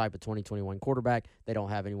some type of 2021 quarterback. They don't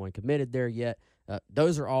have anyone committed there yet.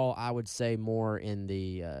 Those are all, I would say, more in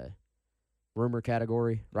the rumor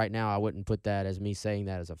category. Right now, I wouldn't put that as me saying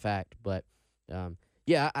that as a fact. But,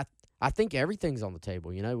 I think everything's on the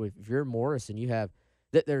table. If you're Morris and you have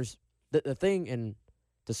 – there's the thing, and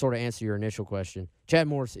to sort of answer your initial question, Chad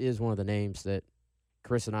Morris is one of the names that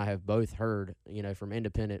Chris and I have both heard, from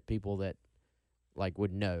independent people that,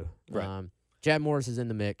 would know. Right. Chad Morris is in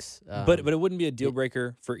the mix. But it wouldn't be a deal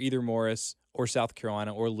breaker for either Morris or South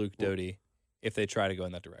Carolina or Luke Doty if they try to go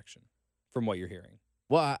in that direction, from what you're hearing.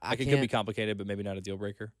 Well, it could be complicated, but maybe not a deal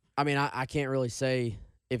breaker. I mean, I can't really say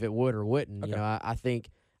if it would or wouldn't. Okay. I think.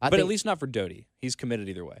 But at least not for Doty. He's committed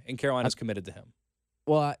either way, and Carolina's committed to him.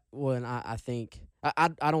 And I think I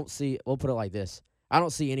don't see. We'll put it like this: I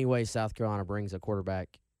don't see any way South Carolina brings a quarterback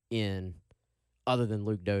in other than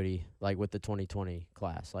Luke Doty, with the 2020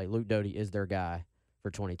 class. Luke Doty is their guy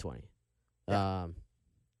for 2020. Yeah.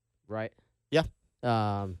 Right? Yeah.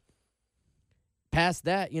 Past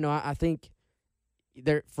that, I think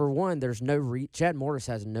for one, there's Chad Morris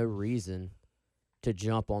has no reason to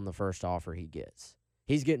jump on the first offer he gets.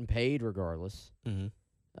 He's getting paid regardless.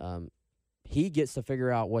 Mm-hmm. He gets to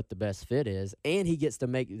figure out what the best fit is, and he gets to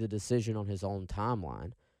make the decision on his own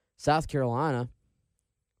timeline. South Carolina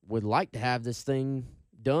would like to have this thing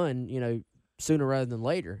done, sooner rather than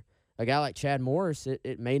later. A guy like Chad Morris,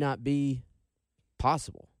 it may not be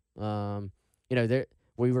possible.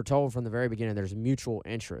 We were told from the very beginning there's mutual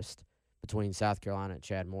interest between South Carolina and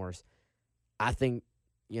Chad Morris. I think,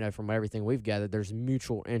 from everything we've gathered, there's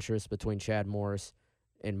mutual interest between Chad Morris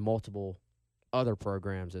and multiple other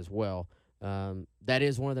programs as well. That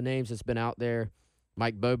is one of the names that's been out there.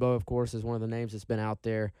 Mike Bobo, of course, is one of the names that's been out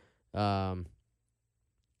there. The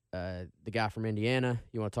guy from Indiana,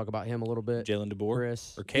 you want to talk about him a little bit? Jalen DeBoer?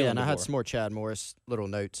 Chris? Or Kalen and DeBoer. I had some more Chad Morris little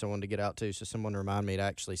notes I wanted to get out to, so someone remind me to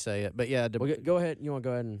actually say it. But yeah, Go ahead. You want to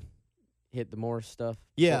go ahead and hit the Morris stuff?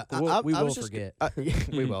 Yeah, we I will was just forget.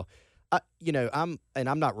 we will. I'm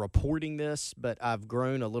not reporting this, but I've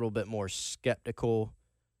grown a little bit more skeptical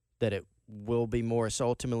that it will be Morris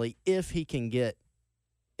ultimately if he can get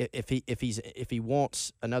if he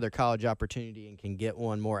wants another college opportunity and can get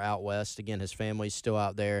one more out west. Again, his family's still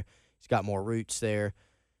out there. He's got more roots there.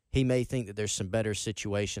 He may think that there's some better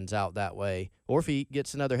situations out that way, or if he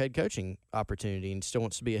gets another head coaching opportunity and still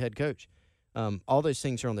wants to be a head coach. All those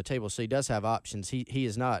things are on the table, so he does have options. He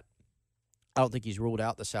is not. I don't think he's ruled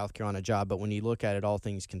out the South Carolina job, but when you look at it, all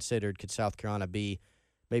things considered, could South Carolina be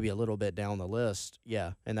maybe a little bit down the list?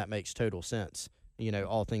 Yeah, and that makes total sense,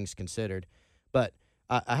 all things considered. But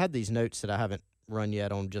I had these notes that I haven't run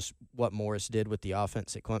yet on just what Morris did with the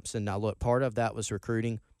offense at Clemson. Now, look, part of that was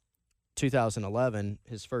recruiting. 2011,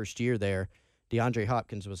 his first year there, DeAndre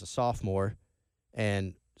Hopkins was a sophomore,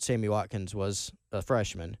 and Sammy Watkins was a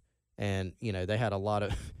freshman. And, you know, they had a lot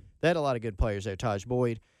of good players there, Taj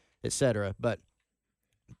Boyd, et cetera. But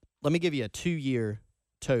let me give you a 2-year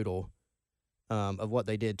total of what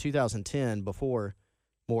they did. 2010, before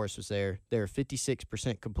Morris was there, they were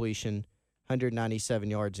 56% completion, 197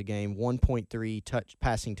 yards a game, 1.3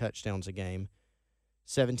 passing touchdowns a game,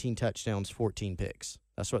 17 touchdowns, 14 picks.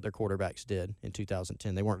 That's what their quarterbacks did in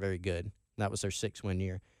 2010. They weren't very good. That was their 6-win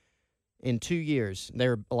year. In 2 years, they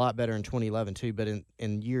were a lot better in 2011 too, but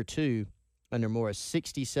in year 2, under Morris,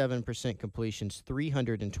 67% completions,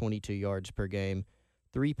 322 yards per game,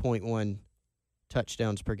 3.1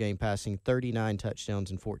 touchdowns per game passing, 39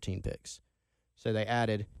 touchdowns, and 14 picks. So they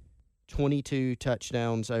added 22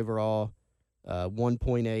 touchdowns overall,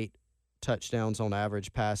 1.8 touchdowns on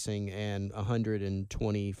average passing, and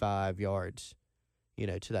 125 yards, you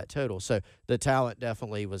know, to that total. So the talent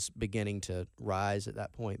definitely was beginning to rise at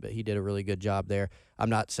that point, but he did a really good job there. I'm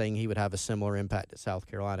not saying he would have a similar impact at South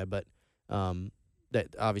Carolina, but that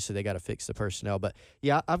obviously they got to fix the personnel. But,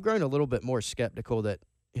 yeah, I've grown a little bit more skeptical that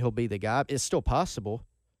he'll be the guy. It's still possible,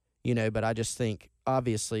 you know, but I just think,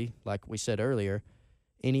 obviously, like we said earlier,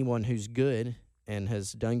 anyone who's good and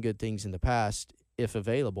has done good things in the past, if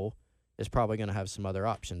available, is probably going to have some other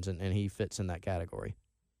options, and he fits in that category.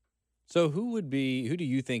 So who do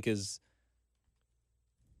you think is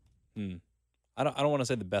I don't want to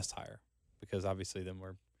say the best hire, because obviously then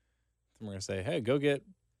we're going to say, hey, go get,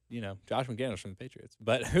 you know, Josh McDaniels from the Patriots.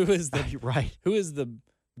 But who is the right? Who is the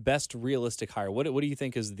best realistic hire? What do you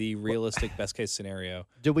think is the realistic best case scenario?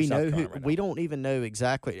 Do we know who? Right, we don't even know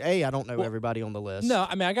exactly. I don't know everybody on the list. No,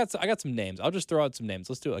 I mean I got some names. I'll just throw out some names.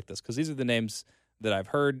 Let's do it like this, because these are the names that I've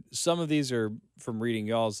heard. Some of these are from reading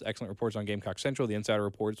y'all's excellent reports on Gamecock Central, the Insider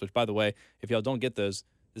Reports, which, by the way, if y'all don't get those,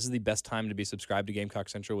 this is the best time to be subscribed to Gamecock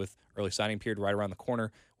Central, with early signing period right around the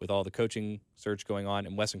corner, with all the coaching search going on,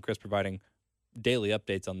 and Wes and Chris providing daily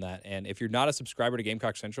updates on that. And if you're not a subscriber to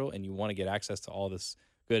Gamecock Central and you want to get access to all this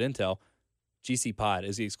good intel, GC Pod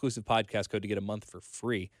is the exclusive podcast code to get a month for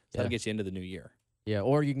free. So that'll get you into the new year. Yeah,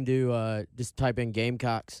 or you can do just type in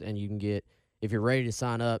Gamecocks, and you can get, if you're ready to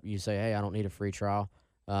sign up, you say, hey, I don't need a free trial,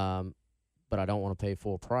 but I don't want to pay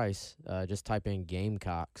full price. Just type in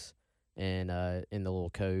Gamecocks and in the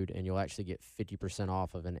little code, and you'll actually get 50%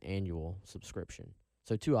 off of an annual subscription.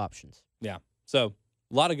 So 2 options. Yeah. So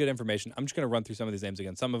a lot of good information. I'm just going to run through some of these names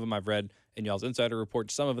again. Some of them I've read in y'all's Insider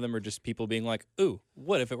Report. Some of them are just people being like, ooh,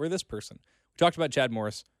 what if it were this person? We talked about Chad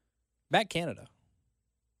Morris. Matt Canada,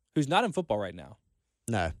 who's not in football right now.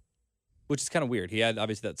 No. Which is kind of weird. He had,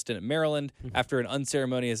 obviously, that stint at Maryland after an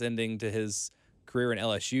unceremonious ending to his career in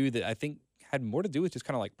LSU that I think had more to do with just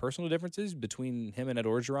kind of like personal differences between him and Ed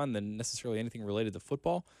Orgeron than necessarily anything related to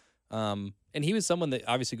football. And he was someone that,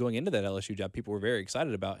 obviously, going into that LSU job, people were very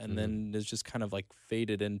excited about, and then it's just kind of like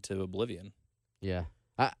faded into oblivion. Yeah.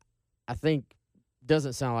 I think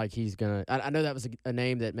doesn't sound like he's going to – I know that was a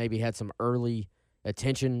name that maybe had some early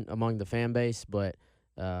attention among the fan base, but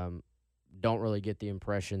don't really get the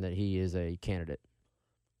impression that he is a candidate.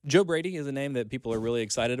 Joe Brady is a name that people are really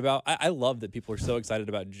excited about. I love that people are so excited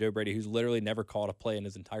about Joe Brady, who's literally never called a play in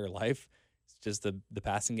his entire life. It's just the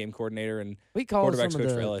passing game coordinator and quarterbacks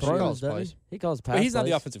coach for LSU. He calls pass But he's not the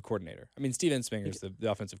plays. offensive coordinator. I mean, Steve Ensminger is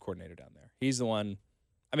the offensive coordinator down there. He's the one.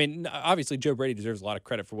 I mean, obviously, Joe Brady deserves a lot of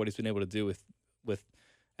credit for what he's been able to do with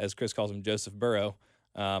as Chris calls him, Joseph Burrow.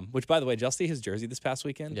 Which, by the way, did y'all see his jersey this past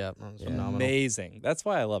weekend? Yeah, phenomenal. Amazing. That's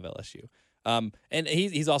why I love LSU. And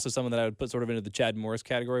he's also someone that I would put sort of into the Chad Morris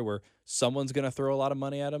category, where someone's going to throw a lot of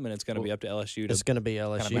money at him, and it's going to be up to LSU. It's going to be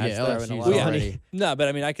LSU. Kind of throwing a LSU's lot of already- money. No, but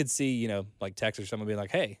I mean, I could see, like Texas or someone being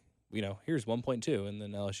like, hey, here's 1.2, and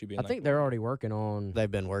then LSU being I think they're already working on They've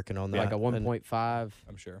been working on that. like a and 1.5.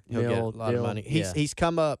 I'm sure. He'll get a mil lot deal. of money. Yeah. He's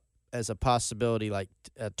come up as a possibility, like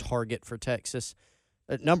a target for Texas.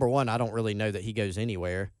 Number one, I don't really know that he goes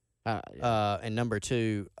anywhere. And number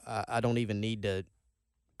two, I don't even need to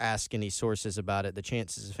ask any sources about it. The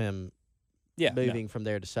chances of him moving from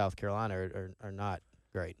there to South Carolina are not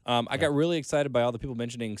great. I got really excited by all the people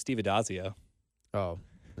mentioning Steve Adazio. Oh,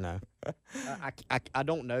 no. I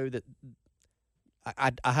don't know that.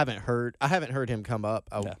 I haven't heard him come up.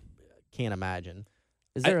 I can't imagine.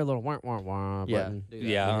 Is there a little wah button?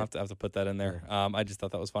 Yeah, I'll have to put that in there. I just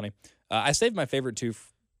thought that was funny. I saved my favorite two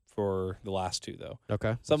for the last two, though.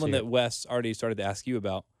 Okay. Someone that Wes already started to ask you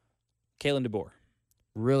about, Kalen DeBoer.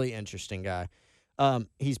 Really interesting guy.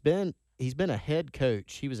 He's been a head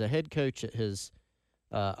coach. He was a head coach at his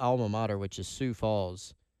alma mater, which is Sioux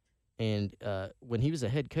Falls, And when he was a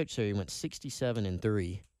head coach there, he went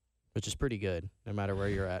 67-3, which is pretty good, no matter where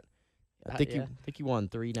you're at. I think he won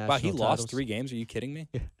 3 national Wow, he titles. lost 3 games. Are you kidding me?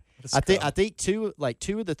 Yeah. What a I scrub. think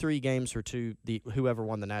two of the 3 games were to whoever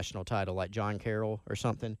won the national title, like John Carroll or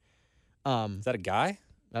something. Is that a guy?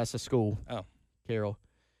 That's a school. Oh. Carroll.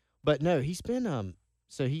 But no, he's been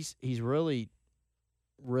so he's really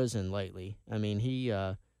risen lately. I mean, he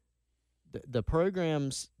the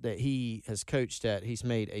programs that he has coached at, he's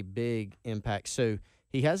made a big impact. So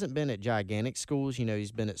he hasn't been at gigantic schools. You know,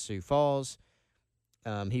 he's been at Sioux Falls.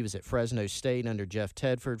 He was at Fresno State under Jeff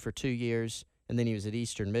Tedford for 2 years, and then he was at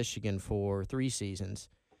Eastern Michigan for 3 seasons.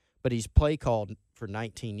 But he's play called for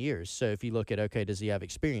 19 years. So if you look at, okay, does he have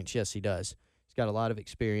experience? Yes, he does. He's got a lot of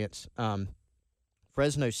experience.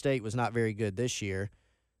 Fresno State was not very good this year,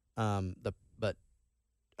 but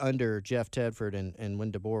under Jeff Tedford and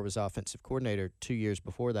when DeBoer was offensive coordinator 2 years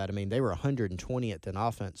before that, I mean, they were 120th in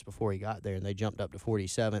offense before he got there, and they jumped up to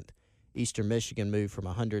 47th. Eastern Michigan moved from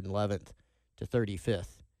 111th to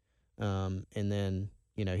 35th. And then,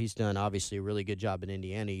 you know, he's done obviously a really good job in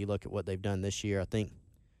Indiana. You look at what they've done this year. I think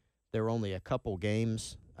there were only a couple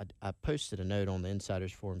games. I posted a note on the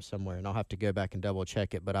Insiders Forum somewhere, and I'll have to go back and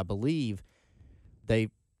double-check it, but I believe they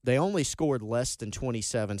only scored less than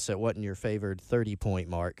 27, so it wasn't your favored 30-point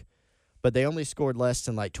mark. But they only scored less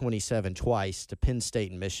than like 27 twice to Penn State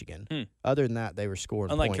and Michigan. Other than that, they were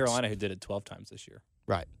scoring Unlike points. Carolina, who did it 12 times this year.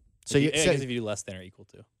 Right. So I guess if you do less than or equal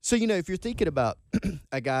to. So, you know, if you're thinking about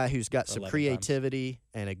a guy who's got some 11 creativity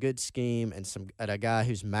and a good scheme and a guy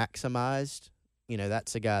who's maximized, you know,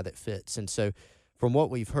 that's a guy that fits. And so from what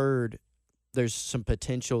we've heard, there's some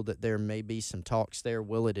potential that there may be some talks there.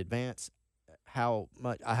 Will it advance? How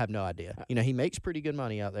much? I have no idea. You know, he makes pretty good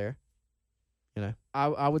money out there. You know,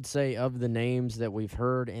 I would say of the names that we've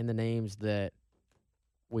heard and the names that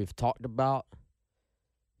we've talked about,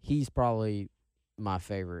 he's probably my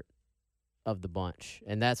favorite of the bunch.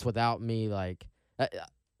 And that's without me, like,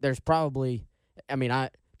 there's probably, I mean, I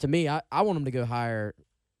want him to go hire,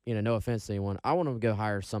 you know, no offense to anyone, I want him to go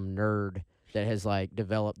hire some nerd that has, like,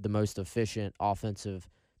 developed the most efficient offensive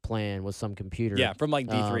plan with some computer. Yeah, from like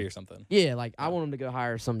D3 or something. Yeah, like, I want him to go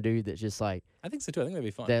hire some dude that's just, like, I think so, too. I think that'd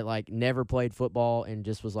be fun. that, like, never played football and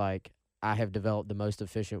just was like, I have developed the most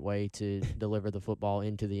efficient way to deliver the football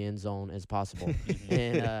into the end zone as possible.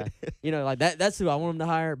 And, you know, like, that's who I want him to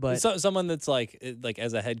hire. But someone that's like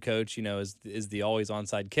as a head coach, you know, is the always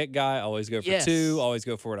onside kick guy, always go for Yes. 2, always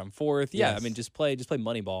go for it on 4th. Yeah, Yes. I mean, just play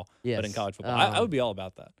money ball, Yes. but in college football. I would be all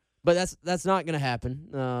about that. But that's not going to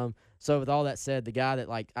happen. So with all that said, the guy that,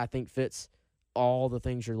 like, I think fits all the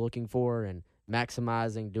things you're looking for and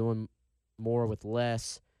maximizing, doing more with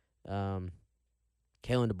less,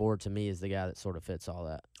 Kalen DeBoer to me is the guy that sort of fits all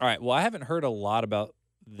that. All right. Well, I haven't heard a lot about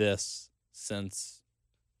this since,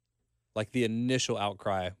 like, the initial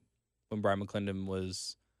outcry when Brian McClendon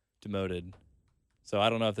was demoted. So I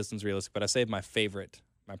don't know if this one's realistic, but I saved my favorite,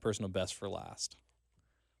 my personal best for last.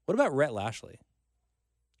 What about Rhett Lashley?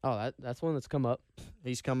 Oh, that's one that's come up.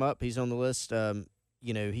 he's come up. He's on the list.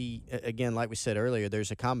 You know, he, again, like we said earlier, there's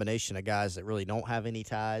a combination of guys that really don't have any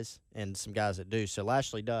ties and some guys that do. So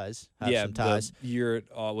Lashley does have some ties. The year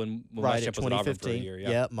when Right, West in was at Auburn for a 2015. year.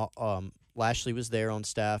 Yeah. Lashley was there on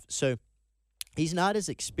staff. So he's not as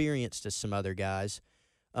experienced as some other guys.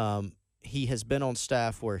 He has been on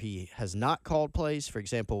staff where he has not called plays. For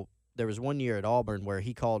example, there was one year at Auburn where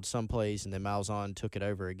he called some plays and then Malzahn took it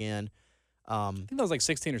over again. I think that was like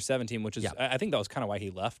 16 or 17, which is Yeah. I think that was kind of why he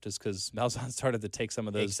left, is because Malzahn started to take some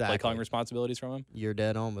of those play calling responsibilities from him. You're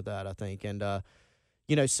dead on with that, I think. And,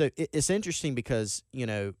 you know, so it's interesting because, you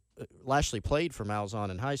know, Lashley played for Malzahn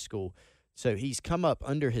in high school. So he's come up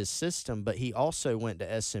under his system, but he also went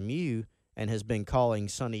to SMU and has been calling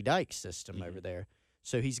Sonny Dykes' system over there.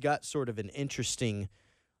 So he's got sort of an interesting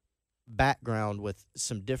background with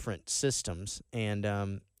some different systems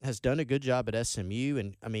and has done a good job at SMU.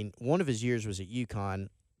 And, I mean, one of his years was at UConn.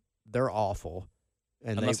 They're awful.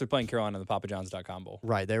 And Unless they're playing Carolina in the PapaJohns.com Bowl.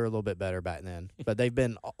 Right, they were a little bit better back then. But they've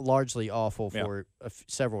been largely awful for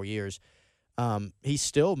several years. He's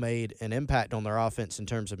still made an impact on their offense in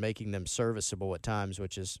terms of making them serviceable at times,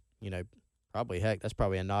 which is, you know, that's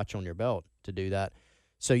probably a notch on your belt to do that.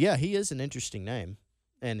 So, yeah, he is an interesting name.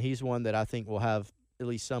 And he's one that I think will have at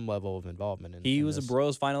least some level of involvement in. He was a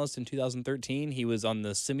Broyles finalist in 2013. He was on the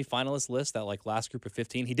semifinalist list, that like last group of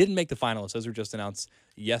 15. He didn't make the finalists. Those were just announced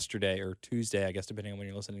yesterday or Tuesday, I guess, depending on when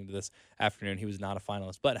you're listening to this afternoon. He was not a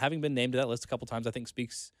finalist. But having been named to that list a couple times, I think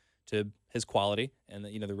speaks to his quality and the,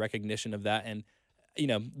 you know, the recognition of that. And, you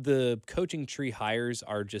know, the coaching tree hires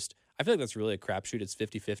are just, I feel like that's really a crapshoot. It's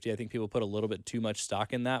 50-50. I think people put a little bit too much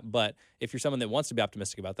stock in that. But if you're someone that wants to be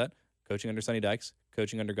optimistic about that, coaching under Sonny Dykes,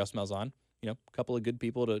 coaching under Gus Malzahn. A couple of good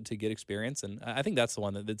people to get experience. And I think that's the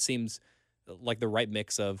one that seems like the right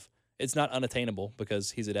mix of, it's not unattainable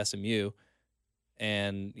because he's at SMU,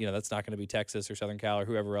 and, that's not going to be Texas or Southern Cal or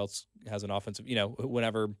whoever else has an offensive,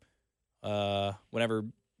 whenever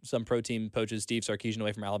some pro team poaches Steve Sarkisian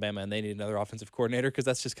away from Alabama and they need another offensive coordinator, because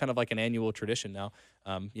that's just kind of like an annual tradition now.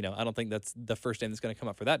 I don't think that's the first name that's going to come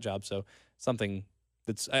up for that job. So something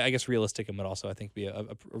that's, I guess, realistic and would also, I think, be a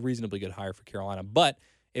reasonably good hire for Carolina. But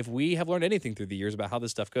if we have learned anything through the years about how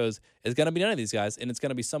this stuff goes, it's going to be none of these guys, and it's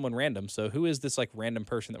going to be someone random. So who is this random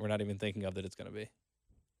person that we're not even thinking of that it's going to be?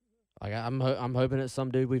 I'm hoping it's some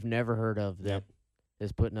dude we've never heard of that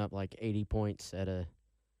is putting up 80 points at a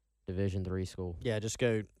Division III school. Yeah, just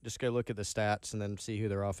go look at the stats and then see who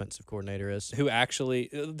their offensive coordinator is. Who actually?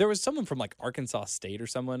 There was someone from Arkansas State or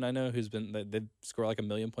someone I know who's been they score 1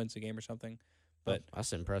 million points a game or something. But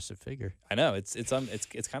that's an impressive figure. I know it's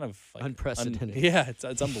kind of unprecedented.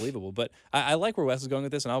 It's unbelievable. But I like where Wes is going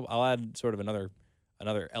with this, and I'll add sort of another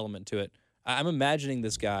element to it. I'm imagining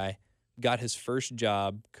this guy got his first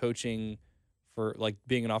job coaching for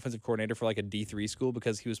being an offensive coordinator for a D3 school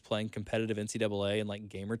because he was playing competitive NCAA and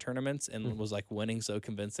gamer tournaments and was winning so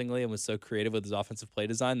convincingly and was so creative with his offensive play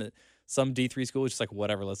design that some D3 school was just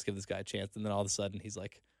whatever, let's give this guy a chance. And then all of a sudden he's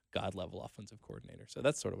God level offensive coordinator. So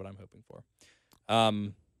that's sort of what I'm hoping for.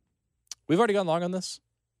 We've already gone long on this,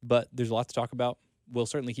 but there's a lot to talk about. We'll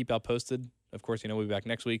certainly keep y'all posted. Of course, we'll be back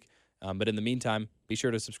next week. But in the meantime, be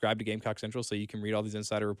sure to subscribe to Gamecock Central so you can read all these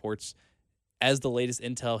insider reports. As the latest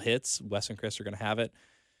intel hits, Wes and Chris are going to have it.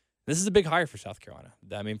 This is a big hire for South Carolina.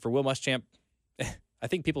 I mean, for Will Muschamp, I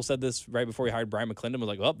think people said this right before he hired Brian McClendon,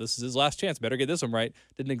 was well, this is his last chance. Better get this one right.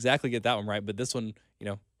 Didn't exactly get that one right, but this one,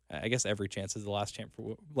 I guess every chance is the last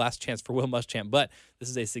chance for Will Muschamp. But this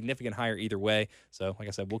is a significant hire either way. So, like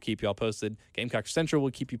I said, we'll keep you all posted. Gamecock Central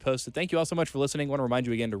will keep you posted. Thank you all so much for listening. I want to remind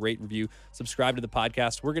you again to rate, review, subscribe to the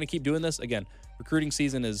podcast. We're going to keep doing this. Again, recruiting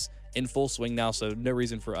season is in full swing now, so no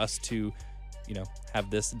reason for us to have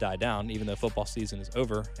this die down, even though football season is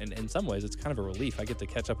over. And in some ways, it's kind of a relief. I get to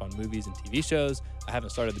catch up on movies and TV shows. I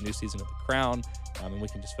haven't started the new season of The Crown, and we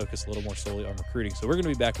can just focus a little more solely on recruiting. So we're going to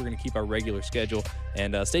be back. We're going to keep our regular schedule,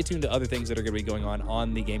 and stay tuned to other things that are going to be going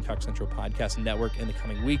on the Gamecock Central Podcast Network in the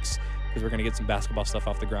coming weeks, because we're going to get some basketball stuff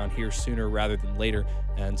off the ground here sooner rather than later.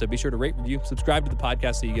 And so be sure to rate, review, subscribe to the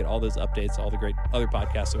podcast so you get all those updates, all the great other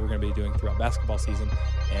podcasts that we're going to be doing throughout basketball season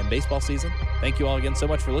and baseball season. Thank you all again so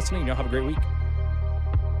much for listening. Y'all have a great week.